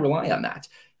 Can I rely on that?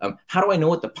 How do I know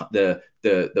what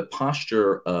the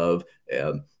posture of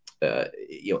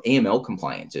AML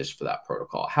compliance is for that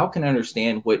protocol? How can I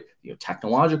understand what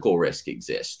technological risk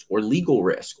exists, or legal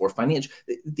risk, or financial?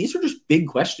 These are just big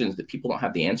questions that people don't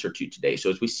have the answer to today. So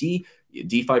as we see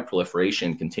DeFi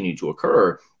proliferation continue to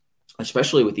occur,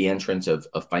 especially with the entrance of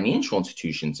financial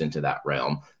institutions into that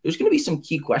realm, there's going to be some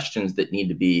key questions that need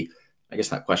to be, I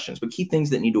guess not questions, but key things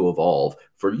that need to evolve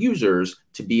for users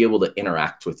to be able to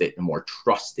interact with it in a more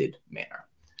trusted manner.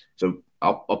 So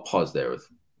I'll pause there with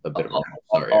a bit of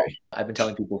sorry. I've been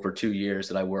telling people for 2 years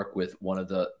that I work with one of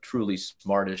the truly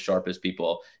smartest, sharpest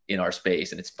people in our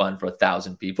space, and it's fun for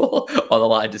 1,000 people on the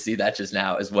line to see that just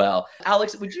now as well.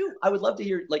 Alex, I would love to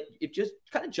hear, if just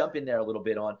kind of jump in there a little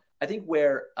bit on, I think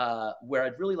where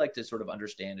I'd really like to sort of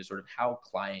understand is sort of how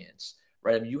clients,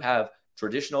 right? I mean, you have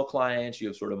traditional clients, you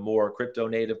have sort of more crypto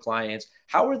native clients.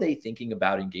 How are they thinking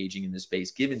about engaging in this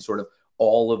space, given sort of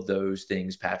all of those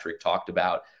things Patrick talked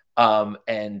about? I'm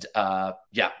going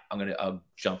to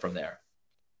jump from there.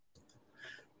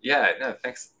 Yeah, no,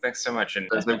 thanks so much. And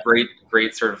it's a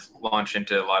great sort of launch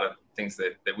into a lot of things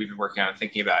that we've been working on and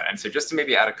thinking about. And so just to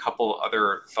maybe add a couple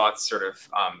other thoughts sort of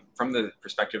from the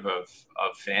perspective of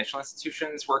financial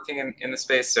institutions working in the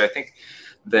space. So I think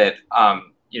that,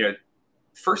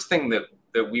 first thing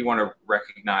that we want to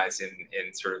recognize in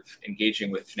sort of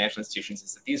engaging with financial institutions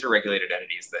is that these are regulated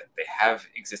entities, that they have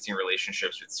existing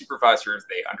relationships with supervisors.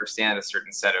 They understand a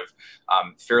certain set of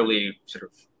fairly sort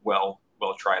of well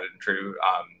tried and true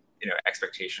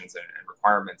expectations and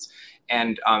requirements.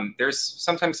 And there's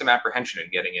sometimes some apprehension in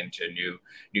getting into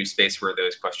new space where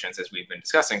those questions, as we've been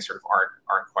discussing, sort of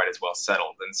aren't quite as well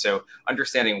settled. And so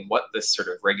understanding what this sort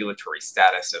of regulatory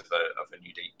status of a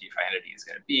new DeFi entity is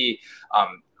going to be,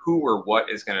 who or what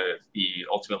is going to be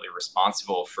ultimately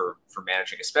responsible for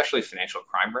managing, especially financial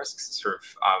crime risks, sort of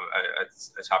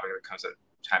a topic that comes up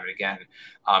time and again,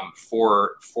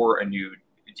 for a new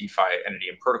DeFi entity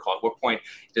and protocol. At what point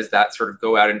does that sort of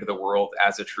go out into the world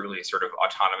as a truly sort of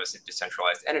autonomous and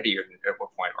decentralized entity? Or at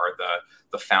what point are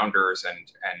the founders and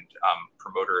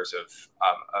promoters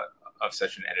of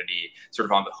such an entity sort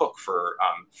of on the hook for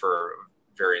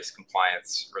various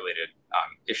compliance related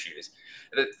issues?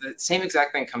 The same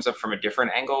exact thing comes up from a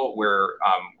different angle, where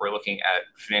we're looking at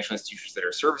financial institutions that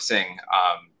are servicing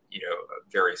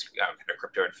various kind of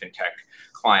crypto and fintech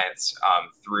clients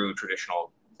through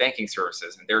traditional banking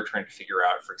services, and they're trying to figure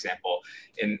out, for example,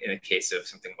 in a case of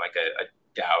something like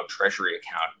a DAO treasury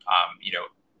account,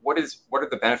 what are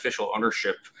the beneficial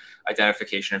ownership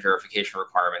identification and verification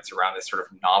requirements around this sort of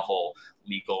novel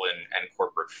legal and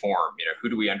corporate form? Who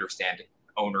do we understand to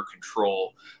own or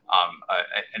control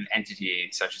an entity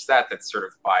such as that's sort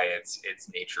of by its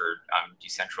nature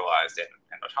decentralized and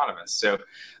autonomous? So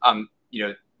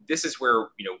this is where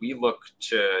we look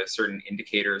to certain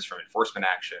indicators from enforcement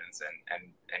actions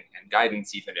and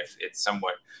guidance, even if it's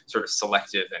somewhat sort of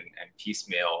selective and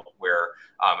piecemeal. Where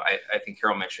I think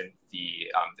Carol mentioned the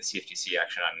CFTC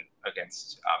action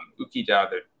against UkiDAO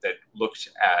that looked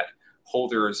at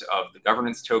holders of the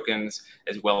governance tokens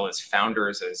as well as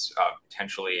founders as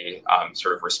potentially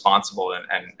sort of responsible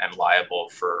and liable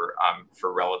for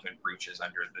relevant breaches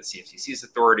under the CFTC's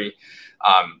authority,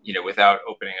 without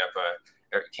opening up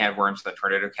a can of worms on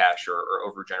Tornado Cash or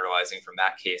overgeneralizing from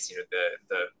that case.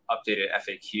 The updated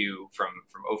FAQ from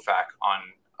OFAC on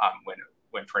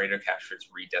when Tornado Cash was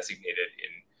redesignated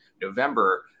in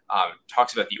November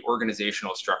talks about the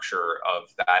organizational structure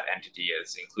of that entity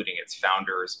as including its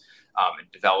founders and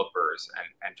developers,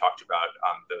 and talked about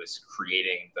those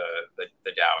creating the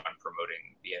DAO and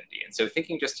promoting the entity. And so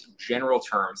thinking just in general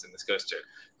terms, and this goes to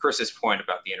Chris's point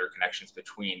about the interconnections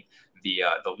between the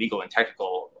legal and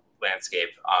technical landscape,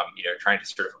 trying to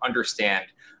sort of understand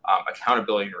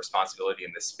accountability and responsibility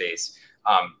in this space.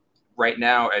 Right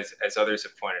now, as others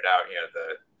have pointed out,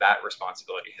 that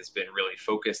responsibility has been really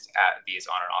focused at these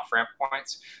on and off ramp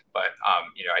points. But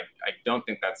I don't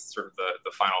think that's sort of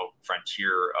the final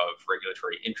frontier of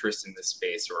regulatory interest in this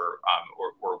space, or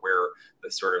where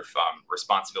the sort of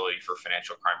responsibility for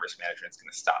financial crime risk management is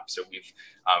going to stop. So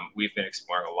we've been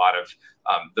exploring a lot of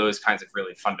those kinds of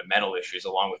really fundamental issues,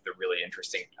 along with the really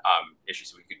interesting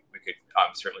issues we could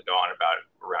certainly go on about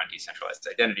around decentralized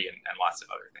identity and lots of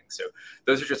other things. So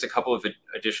those are just a couple of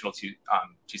additional two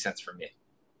cents from me.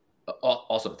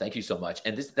 Awesome. Thank you so much.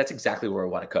 And that's exactly where I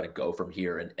want to kind of go from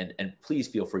here. And please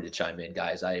feel free to chime in,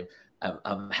 guys.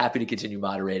 I'm happy to continue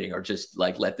moderating or just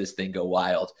like let this thing go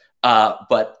wild.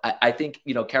 But I think,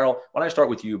 Carol, why don't I start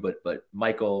with you, but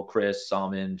Michael, Chris,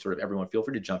 Salman, sort of everyone, feel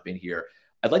free to jump in here.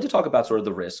 I'd like to talk about sort of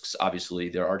the risks. Obviously,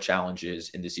 there are challenges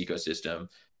in this ecosystem.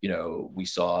 We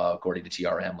saw, according to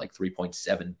TRM, like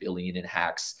 3.7 billion in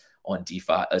hacks on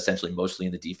DeFi, essentially mostly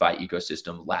in the DeFi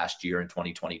ecosystem last year in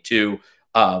 2022.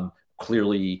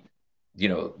 Clearly,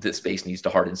 the space needs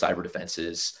to harden cyber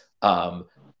defenses.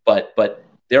 But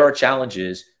there are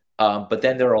challenges, but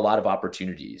then there are a lot of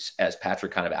opportunities, as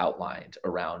Patrick kind of outlined,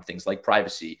 around things like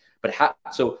privacy. But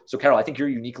so Carol, I think you're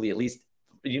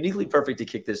uniquely perfect to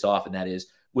kick this off, and that is,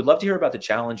 would love to hear about the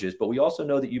challenges, but we also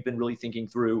know that you've been really thinking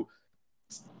through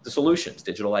the solutions,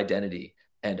 digital identity,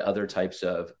 and other types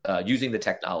of using the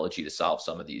technology to solve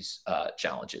some of these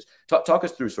challenges. Talk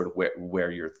us through sort of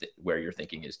where your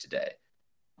thinking is today.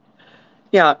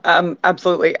 Yeah,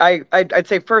 absolutely. I'd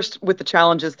say first with the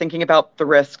challenges, thinking about the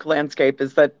risk landscape,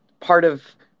 is that part of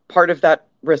that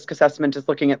risk assessment is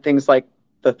looking at things like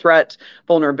the threat,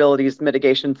 vulnerabilities,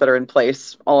 mitigations that are in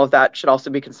place. All of that should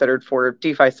also be considered for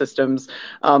DeFi systems.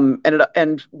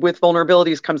 And with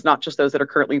vulnerabilities comes not just those that are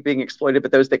currently being exploited,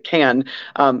 but those that can.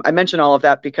 I mention all of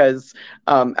that because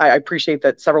I appreciate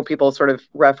that several people sort of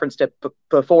referenced it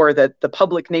before, that the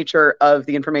public nature of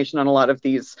the information on a lot of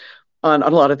these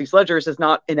ledgers is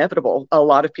not inevitable. A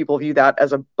lot of people view that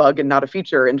as a bug and not a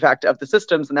feature, in fact, of the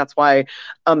systems, and that's why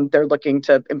they're looking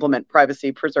to implement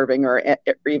privacy preserving or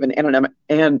even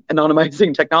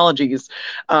anonymizing technologies.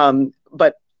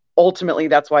 But ultimately,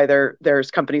 that's why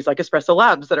there's companies like Espresso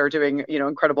Labs that are doing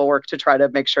incredible work to try to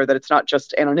make sure that it's not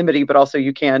just anonymity, but also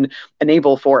you can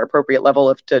enable for appropriate level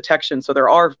of detection. So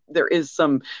there is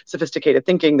some sophisticated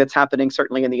thinking that's happening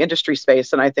certainly in the industry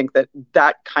space, and I think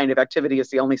that kind of activity is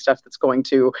the only stuff that's going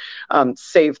to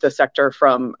save the sector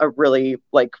from a really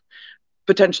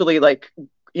potentially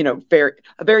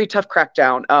a very tough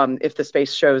crackdown if the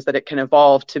space shows that it can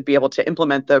evolve to be able to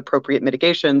implement the appropriate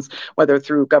mitigations, whether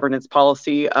through governance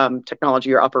policy,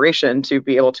 technology, or operation, to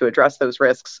be able to address those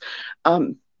risks.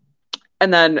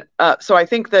 And then, so I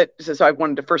think that, so I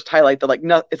wanted to first highlight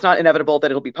that it's not inevitable that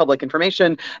it'll be public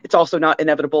information. It's also not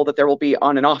inevitable that there will be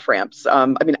on and off ramps.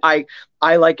 I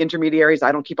like intermediaries.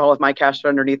 I don't keep all of my cash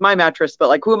underneath my mattress,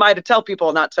 but who am I to tell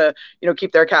people not to,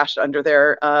 keep their cash under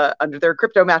their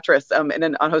crypto mattress and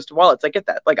in unhosted wallets? I get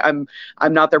that.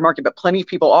 I'm not their market, but plenty of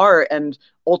people are. And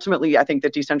ultimately, I think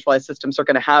that decentralized systems are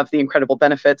going to have the incredible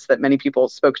benefits that many people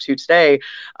spoke to today.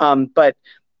 But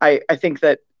I think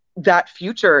that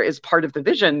future is part of the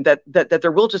vision, that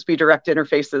there will just be direct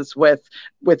interfaces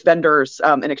with vendors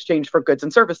in exchange for goods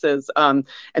and services, and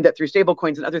that through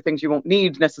stablecoins and other things, you won't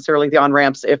need necessarily the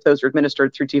on-ramps if those are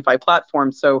administered through DeFi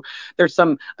platforms. So there's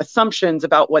some assumptions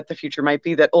about what the future might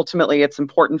be that ultimately it's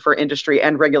important for industry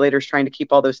and regulators trying to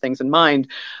keep all those things in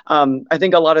mind. I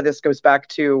think a lot of this goes back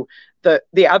to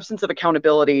the absence of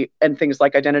accountability, and things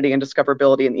like identity and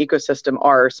discoverability in the ecosystem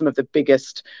are some of the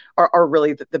biggest, are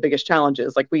really the biggest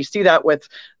challenges. We see that with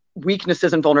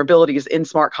weaknesses and vulnerabilities in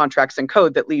smart contracts and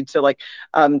code that lead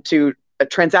to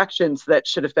transactions that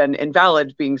should have been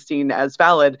invalid being seen as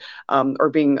valid, or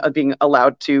being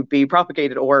allowed to be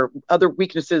propagated, or other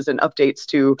weaknesses and updates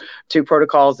to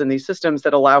protocols in these systems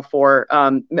that allow for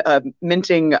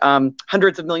minting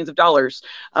hundreds of millions of dollars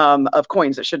of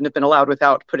coins that shouldn't have been allowed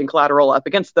without putting collateral up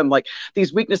against them.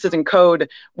 These weaknesses in code,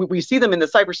 we see them in the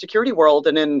cybersecurity world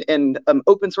and in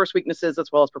open source weaknesses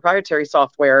as well as proprietary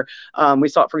software. We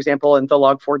saw it, for example, in the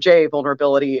Log4j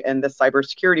vulnerability in the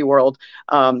cybersecurity world,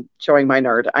 showing my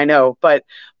nerd, I know, but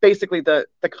basically the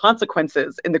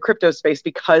consequences in the crypto space,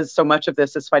 because so much of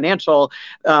this is financial.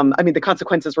 The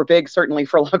consequences were big, certainly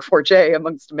for Log4j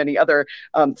amongst many other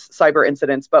cyber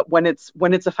incidents. But when it's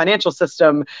a financial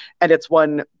system and it's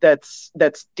one that's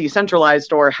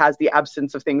decentralized or has the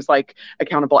absence of things like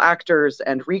accountable actors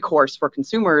and recourse for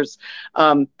consumers,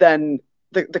 then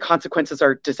the consequences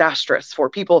are disastrous for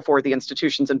people, for the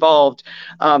institutions involved.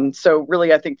 So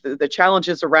really, I think the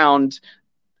challenges around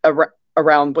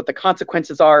what the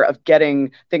consequences are of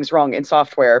getting things wrong in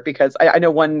software, because I know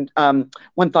one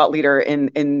thought leader in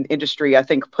industry, I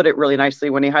think, put it really nicely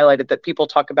when he highlighted that people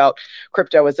talk about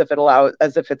crypto as if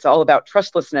it's all about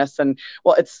trustlessness, and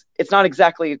well, it's not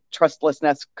exactly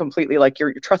trustlessness completely. Like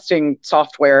you're trusting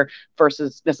software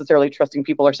versus necessarily trusting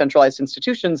people or centralized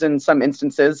institutions in some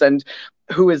instances, and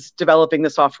who is developing the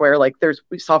software. Like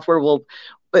software will.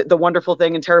 But the wonderful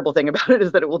thing and terrible thing about it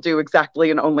is that it will do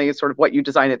exactly and only sort of what you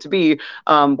design it to be,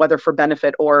 whether for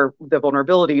benefit or the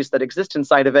vulnerabilities that exist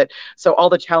inside of it. So all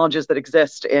the challenges that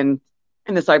exist in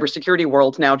the cybersecurity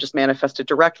world now just manifested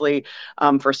directly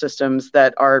for systems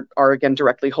that are again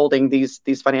directly holding these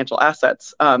financial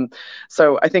assets.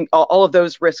 So I think all of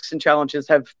those risks and challenges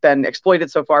have been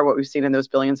exploited so far. What we've seen in those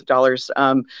billions of dollars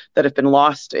that have been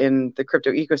lost in the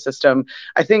crypto ecosystem.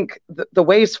 I think the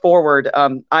ways forward.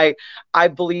 I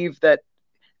believe that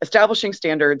establishing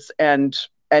standards and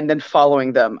then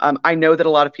following them. I know that a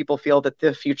lot of people feel that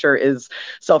the future is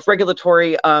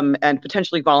self-regulatory and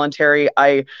potentially voluntary.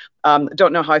 I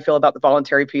don't know how I feel about the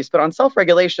voluntary piece, but on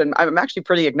self-regulation, I'm actually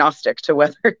pretty agnostic to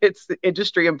whether it's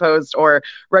industry imposed or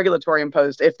regulatory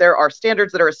imposed. If there are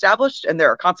standards that are established and there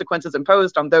are consequences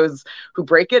imposed on those who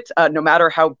break it, no matter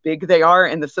how big they are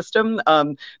in the system,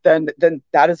 then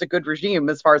that is a good regime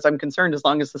as far as I'm concerned, as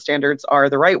long as the standards are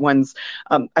the right ones.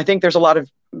 I think there's a lot of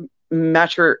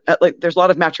there's a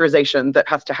lot of maturization that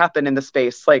has to happen in the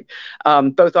space, like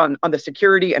both on the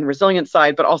security and resilience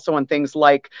side, but also on things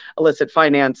like illicit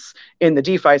finance in the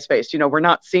DeFi space. We're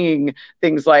not seeing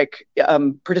things like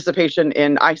participation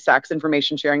in ISACs,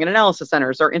 information sharing and analysis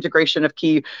centers, or integration of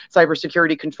key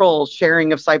cybersecurity controls,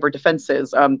 sharing of cyber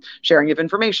defenses, sharing of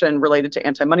information related to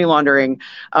anti-money laundering.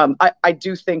 I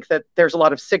do think that there's a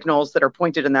lot of signals that are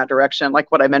pointed in that direction,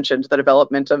 like what I mentioned, the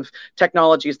development of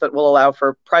technologies that will allow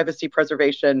for privacy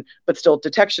preservation, but still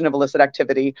detection of illicit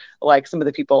activity, like some of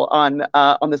the people on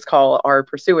this call are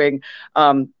pursuing.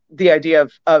 The idea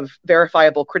of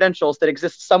verifiable credentials that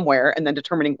exist somewhere, and then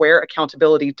determining where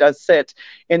accountability does sit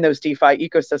in those DeFi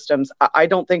ecosystems. I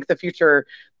don't think the future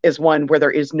is one where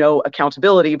there is no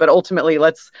accountability, but ultimately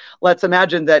let's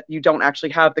imagine that you don't actually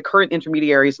have the current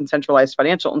intermediaries and centralized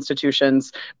financial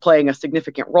institutions playing a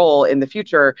significant role in the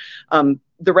future.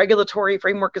 The regulatory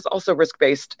framework is also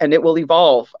risk-based, and it will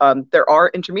evolve. There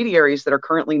are intermediaries that are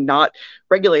currently not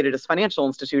regulated as financial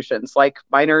institutions, like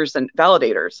miners and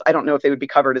validators. I don't know if they would be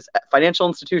covered as financial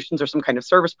institutions or some kind of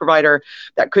service provider.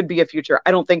 That could be a future.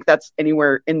 I don't think that's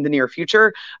anywhere in the near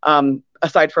future,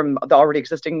 aside from the already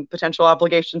existing potential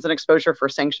obligations and exposure for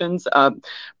sanctions. And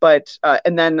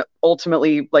then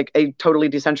ultimately, like a totally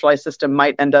decentralized system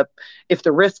might end up, if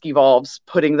the risk evolves,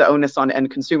 putting the onus on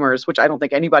end consumers, which I don't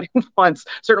think anybody wants,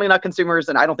 certainly not consumers,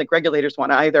 and I don't think regulators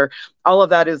want either. All of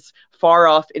that is far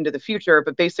off into the future,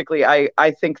 but basically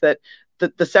I think that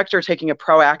the sector taking a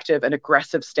proactive and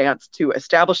aggressive stance to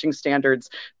establishing standards,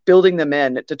 building them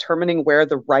in, determining where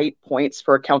the right points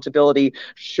for accountability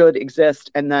should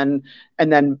exist, and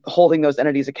then holding those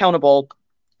entities accountable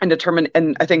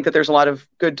and I think that there's a lot of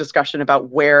good discussion about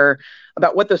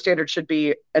what those standards should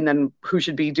be, and then who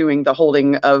should be doing the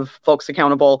holding of folks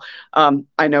accountable. I'm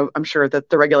sure that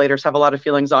the regulators have a lot of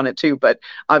feelings on it too, but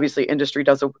obviously industry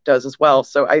does as well.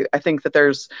 So I think that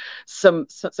there's some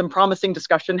promising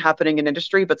discussion happening in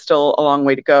industry, but still a long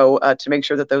way to go to make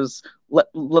sure that those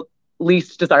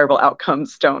least desirable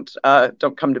outcomes don't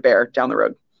come to bear down the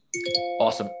road.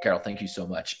 Awesome, Carol. Thank you so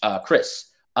much. Chris,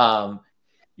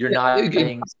 you're not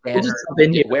saying standard.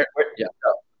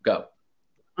 Go.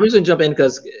 I'm just gonna jump in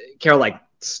because Carol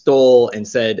stole and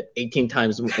said 18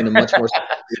 times in a much more.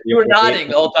 You were nodding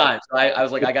the whole time, so I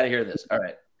was like, I got to hear this. All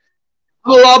right.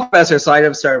 I'm a law professor, so I'd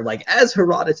have started as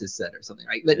Herodotus said or something,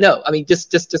 right? But no, I mean,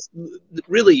 just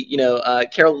really,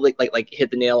 Carol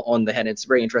hit the nail on the head. It's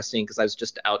very interesting because I was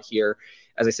just out here,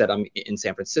 as I said, I'm in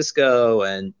San Francisco,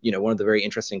 and one of the very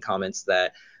interesting comments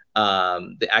that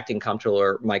the acting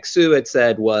comptroller Mike Sue had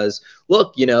said was,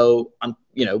 look, I'm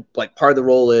part of the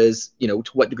role is, to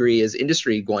what degree is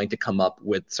industry going to come up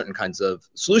with certain kinds of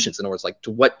solutions? In other words,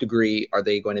 to what degree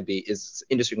is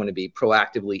industry going to be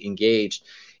proactively engaged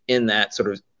in that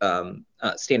sort of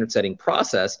standard setting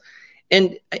process?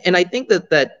 And I think that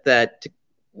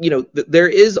there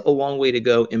is a long way to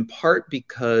go, in part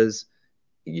because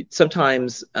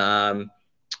sometimes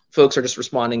folks are just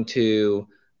responding to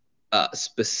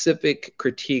specific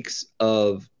critiques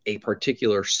of a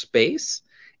particular space.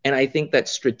 And I think that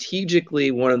strategically,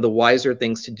 one of the wiser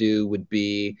things to do would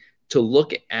be to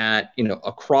look at,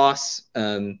 across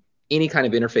any kind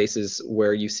of interfaces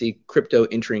where you see crypto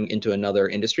entering into another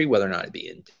industry, whether or not it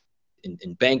be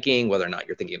in banking, whether or not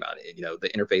you're thinking about it, the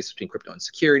interface between crypto and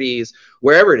securities,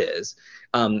 wherever it is.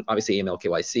 Obviously, AML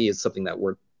KYC is something that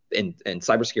and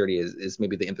cybersecurity is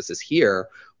maybe the emphasis here,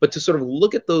 but to sort of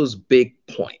look at those big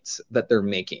points that they're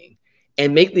making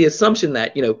and make the assumption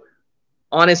that,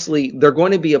 honestly, they're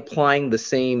going to be applying the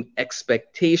same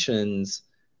expectations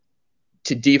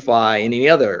to DeFi and any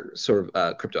other sort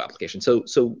of crypto application. So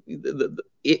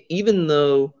even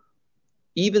though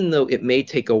it may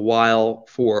take a while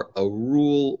for a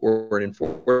rule or an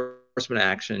enforcement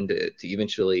action to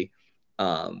eventually,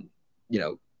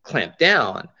 clamp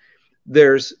down,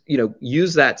 there's,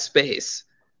 use that space,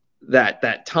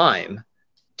 that time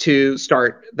to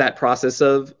start that process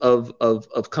of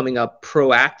coming up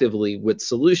proactively with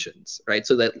solutions, right?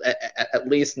 So that at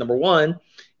least, number one,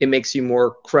 it makes you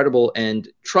more credible and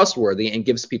trustworthy and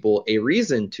gives people a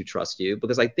reason to trust you,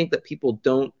 because I think that people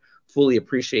don't fully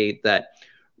appreciate that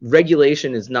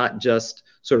regulation is not just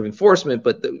sort of enforcement,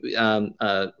 but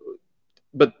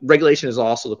regulation is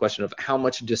also the question of how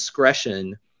much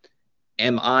discretion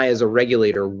am I as a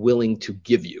regulator willing to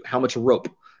give you? How much rope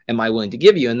am I willing to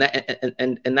give you? And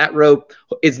that rope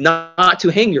is not to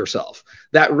hang yourself.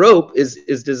 That rope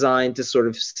is designed to sort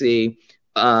of see,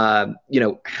 how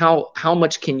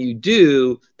much can you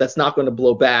do that's not going to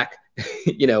blow back,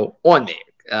 on me.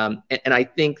 And I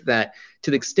think that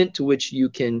to the extent to which you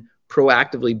can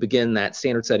proactively begin that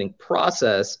standard setting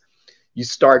process, you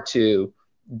start to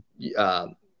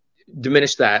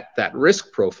diminish that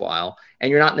risk profile, and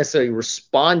you're not necessarily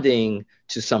responding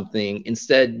to something.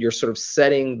 Instead, you're sort of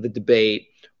setting the debate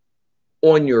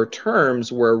on your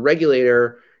terms, where a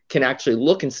regulator can actually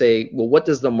look and say, well, what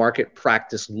does the market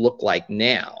practice look like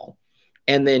now?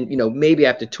 And then, maybe I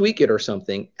have to tweak it or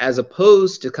something, as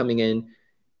opposed to coming in,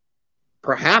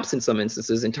 perhaps in some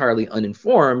instances, entirely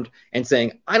uninformed and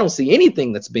saying, I don't see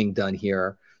anything that's being done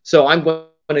here, so I'm going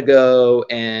to go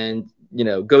and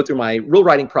go through my rule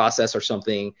writing process or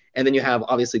something. And then you have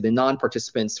obviously the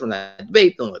non-participants from that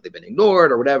debate feeling like they've been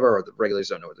ignored or whatever, or the regulators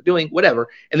don't know what they're doing, whatever.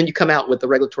 And then you come out with the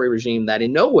regulatory regime that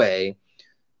in no way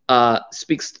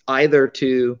speaks either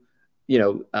to,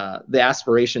 the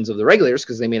aspirations of the regulators,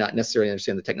 because they may not necessarily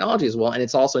understand the technology as well. And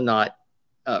it's also not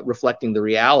reflecting the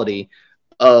reality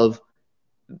of,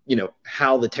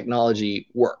 how the technology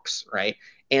works, right?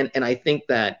 And I think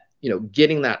that,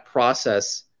 getting that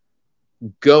process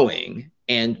going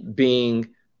and being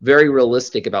very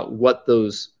realistic about what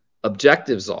those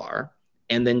objectives are,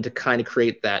 and then to kind of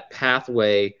create that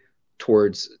pathway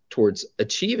towards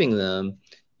achieving them,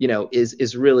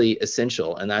 is really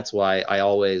essential. And that's why I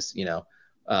always,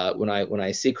 when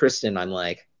I see Kristen, I'm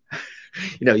like,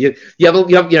 it's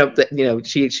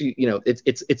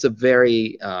a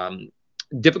very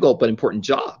difficult but important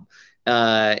job,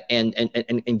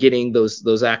 and getting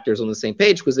those actors on the same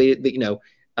page, because they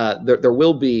there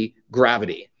will be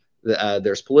gravity.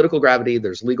 There's political gravity,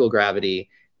 there's legal gravity,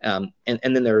 and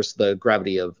then there's the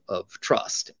gravity of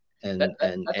trust.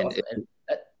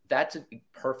 That's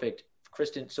perfect,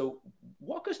 Kristen. So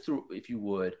walk us through, if you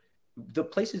would, the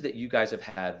places that you guys have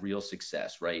had real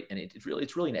success, right? And it's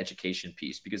really an education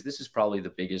piece, because this is probably the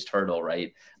biggest hurdle,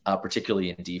 right? Particularly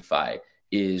in DeFi,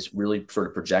 is really sort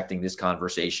of projecting this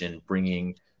conversation,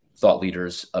 bringing thought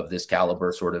leaders of this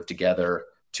caliber sort of together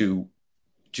to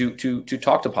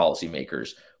talk to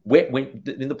policymakers. When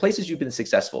in the places you've been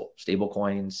successful, stable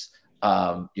coins,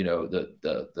 the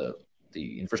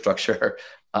infrastructure,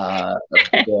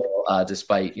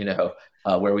 despite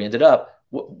where we ended up,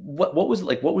 what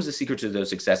was the secret to those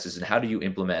successes, and how do you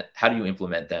implement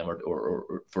them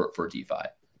or for DeFi?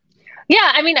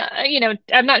 Yeah, I mean,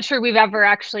 I'm not sure we've ever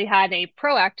actually had a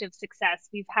proactive success.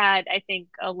 We've had, I think,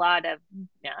 a lot of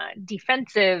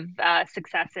defensive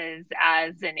successes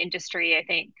as an industry. I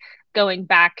think going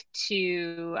back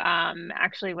to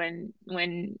actually when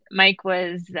Mike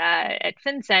was at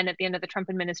FinCEN at the end of the Trump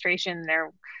administration,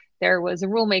 there was a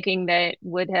rulemaking that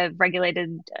would have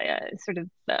regulated sort of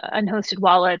unhosted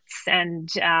wallets, and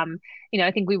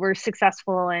I think we were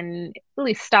successful in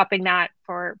really stopping that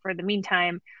for the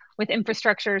meantime. With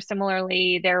infrastructure,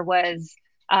 similarly, there was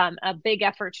a big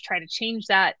effort to try to change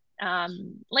that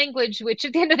language, which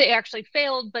at the end of the day actually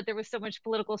failed, but there was so much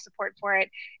political support for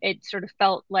it, it sort of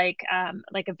felt like a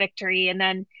victory. And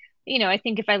then, I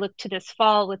think if I look to this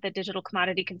fall with the Digital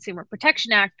Commodity Consumer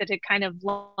Protection Act, that had kind of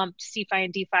lumped CeFi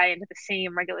and DeFi into the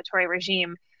same regulatory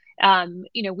regime,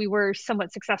 we were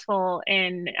somewhat successful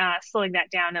in slowing that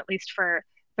down, at least for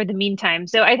the meantime.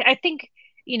 So I think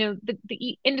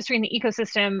the industry and the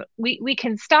ecosystem, we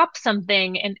can stop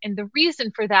something. And the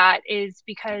reason for that is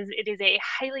because it is a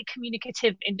highly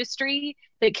communicative industry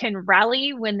that can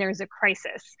rally when there's a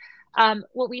crisis.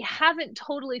 What we haven't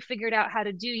totally figured out how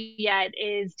to do yet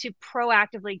is to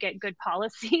proactively get good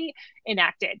policy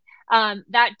enacted.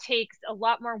 That takes a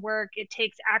lot more work. It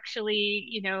takes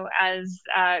actually, as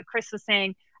Chris was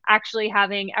saying, actually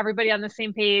having everybody on the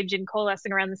same page and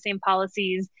coalescing around the same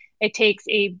policies. It takes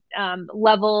a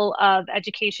level of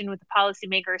education with the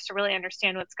policymakers to really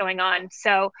understand what's going on.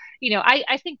 So,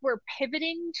 I think we're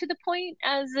pivoting to the point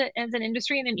as an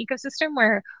industry and an ecosystem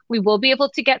where we will be able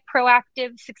to get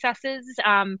proactive successes.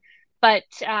 But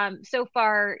so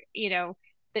far,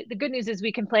 the good news is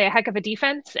we can play a heck of a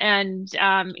defense, and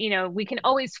we can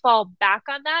always fall back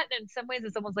on that. And in some ways,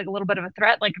 it's almost like a little bit of a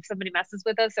threat. Like if somebody messes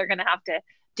with us, they're going to have to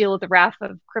deal with the wrath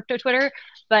of crypto Twitter.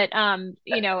 But I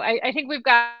think we've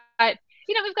got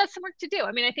some work to do.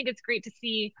 I mean, I think it's great to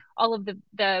see all of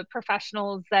the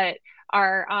professionals that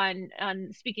are on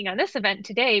speaking on this event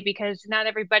today, because not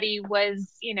everybody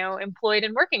was, employed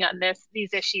and working on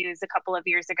these issues a couple of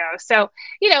years ago. So,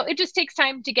 it just takes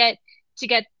time to get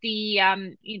the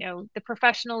the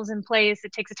professionals in place.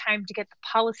 It takes a time to get the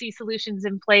policy solutions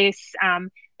in place,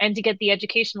 and to get the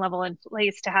education level in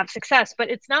place to have success. But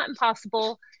it's not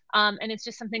impossible, and it's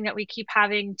just something that we keep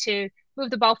having to move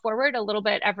the ball forward a little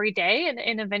bit every day,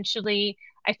 and eventually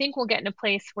I think we'll get in a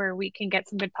place where we can get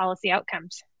some good policy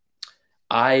outcomes.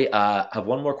 I have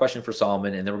one more question for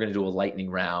Solomon, and then we're going to do a lightning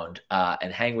round,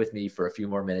 and hang with me for a few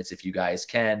more minutes if you guys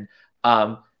can.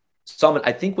 Solomon,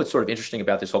 I think what's sort of interesting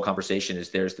about this whole conversation is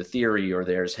there's the theory, or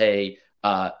there's, hey,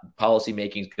 policy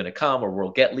making is going to come, or we'll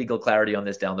get legal clarity on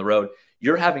this down the road.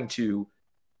 You're having to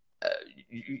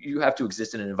you have to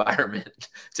exist in an environment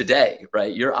today,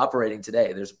 right? You're operating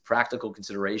today. There's practical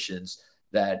considerations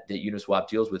that Uniswap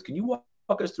deals with. Can you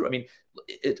walk us through? I mean,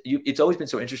 it's always been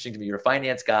so interesting to me. You're a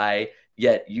finance guy,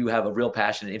 yet you have a real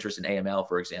passion and interest in AML,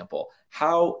 for example.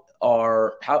 How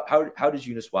does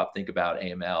Uniswap think about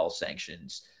AML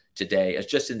sanctions today as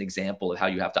just an example of how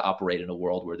you have to operate in a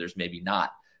world where there's maybe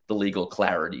not the legal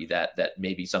clarity that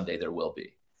maybe someday there will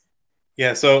be?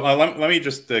 Yeah, so let me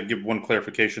just give one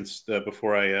clarification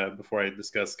before I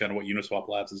discuss kind of what Uniswap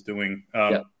Labs is doing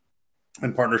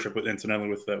in partnership with, incidentally,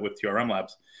 with TRM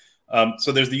Labs.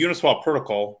 So there's the Uniswap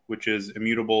protocol, which is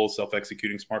immutable,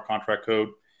 self-executing smart contract code.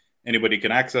 Anybody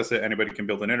can access it. Anybody can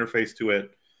build an interface to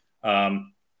it.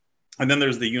 And then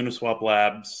there's the Uniswap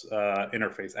Labs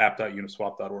interface,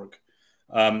 app.uniswap.org.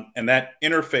 And that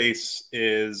interface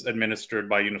is administered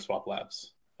by Uniswap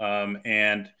Labs.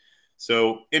 And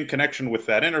so in connection with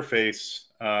that interface,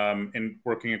 and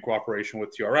working in cooperation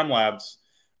with TRM Labs,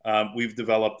 we've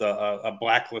developed a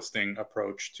blacklisting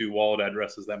approach to wallet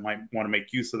addresses that might want to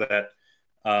make use of that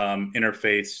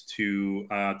interface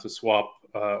to swap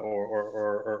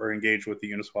or engage with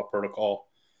the Uniswap protocol,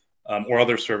 or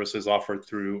other services offered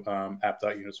through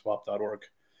app.uniswap.org.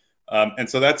 And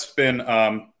so that's been,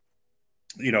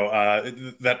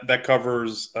 that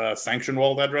covers sanctioned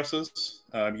wallet addresses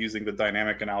using the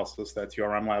dynamic analysis that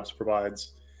TRM Labs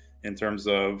provides in terms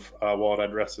of wallet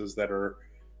addresses that are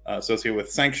associated with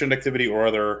sanctioned activity or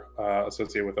other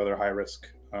associated with other high-risk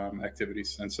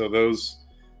activities. And so those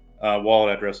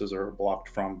wallet addresses are blocked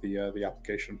from the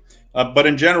application. But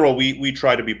in general, we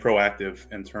try to be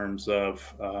proactive in terms of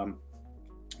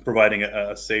providing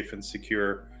a safe and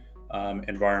secure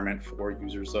environment for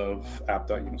users of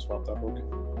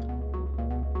app.uniswap.org.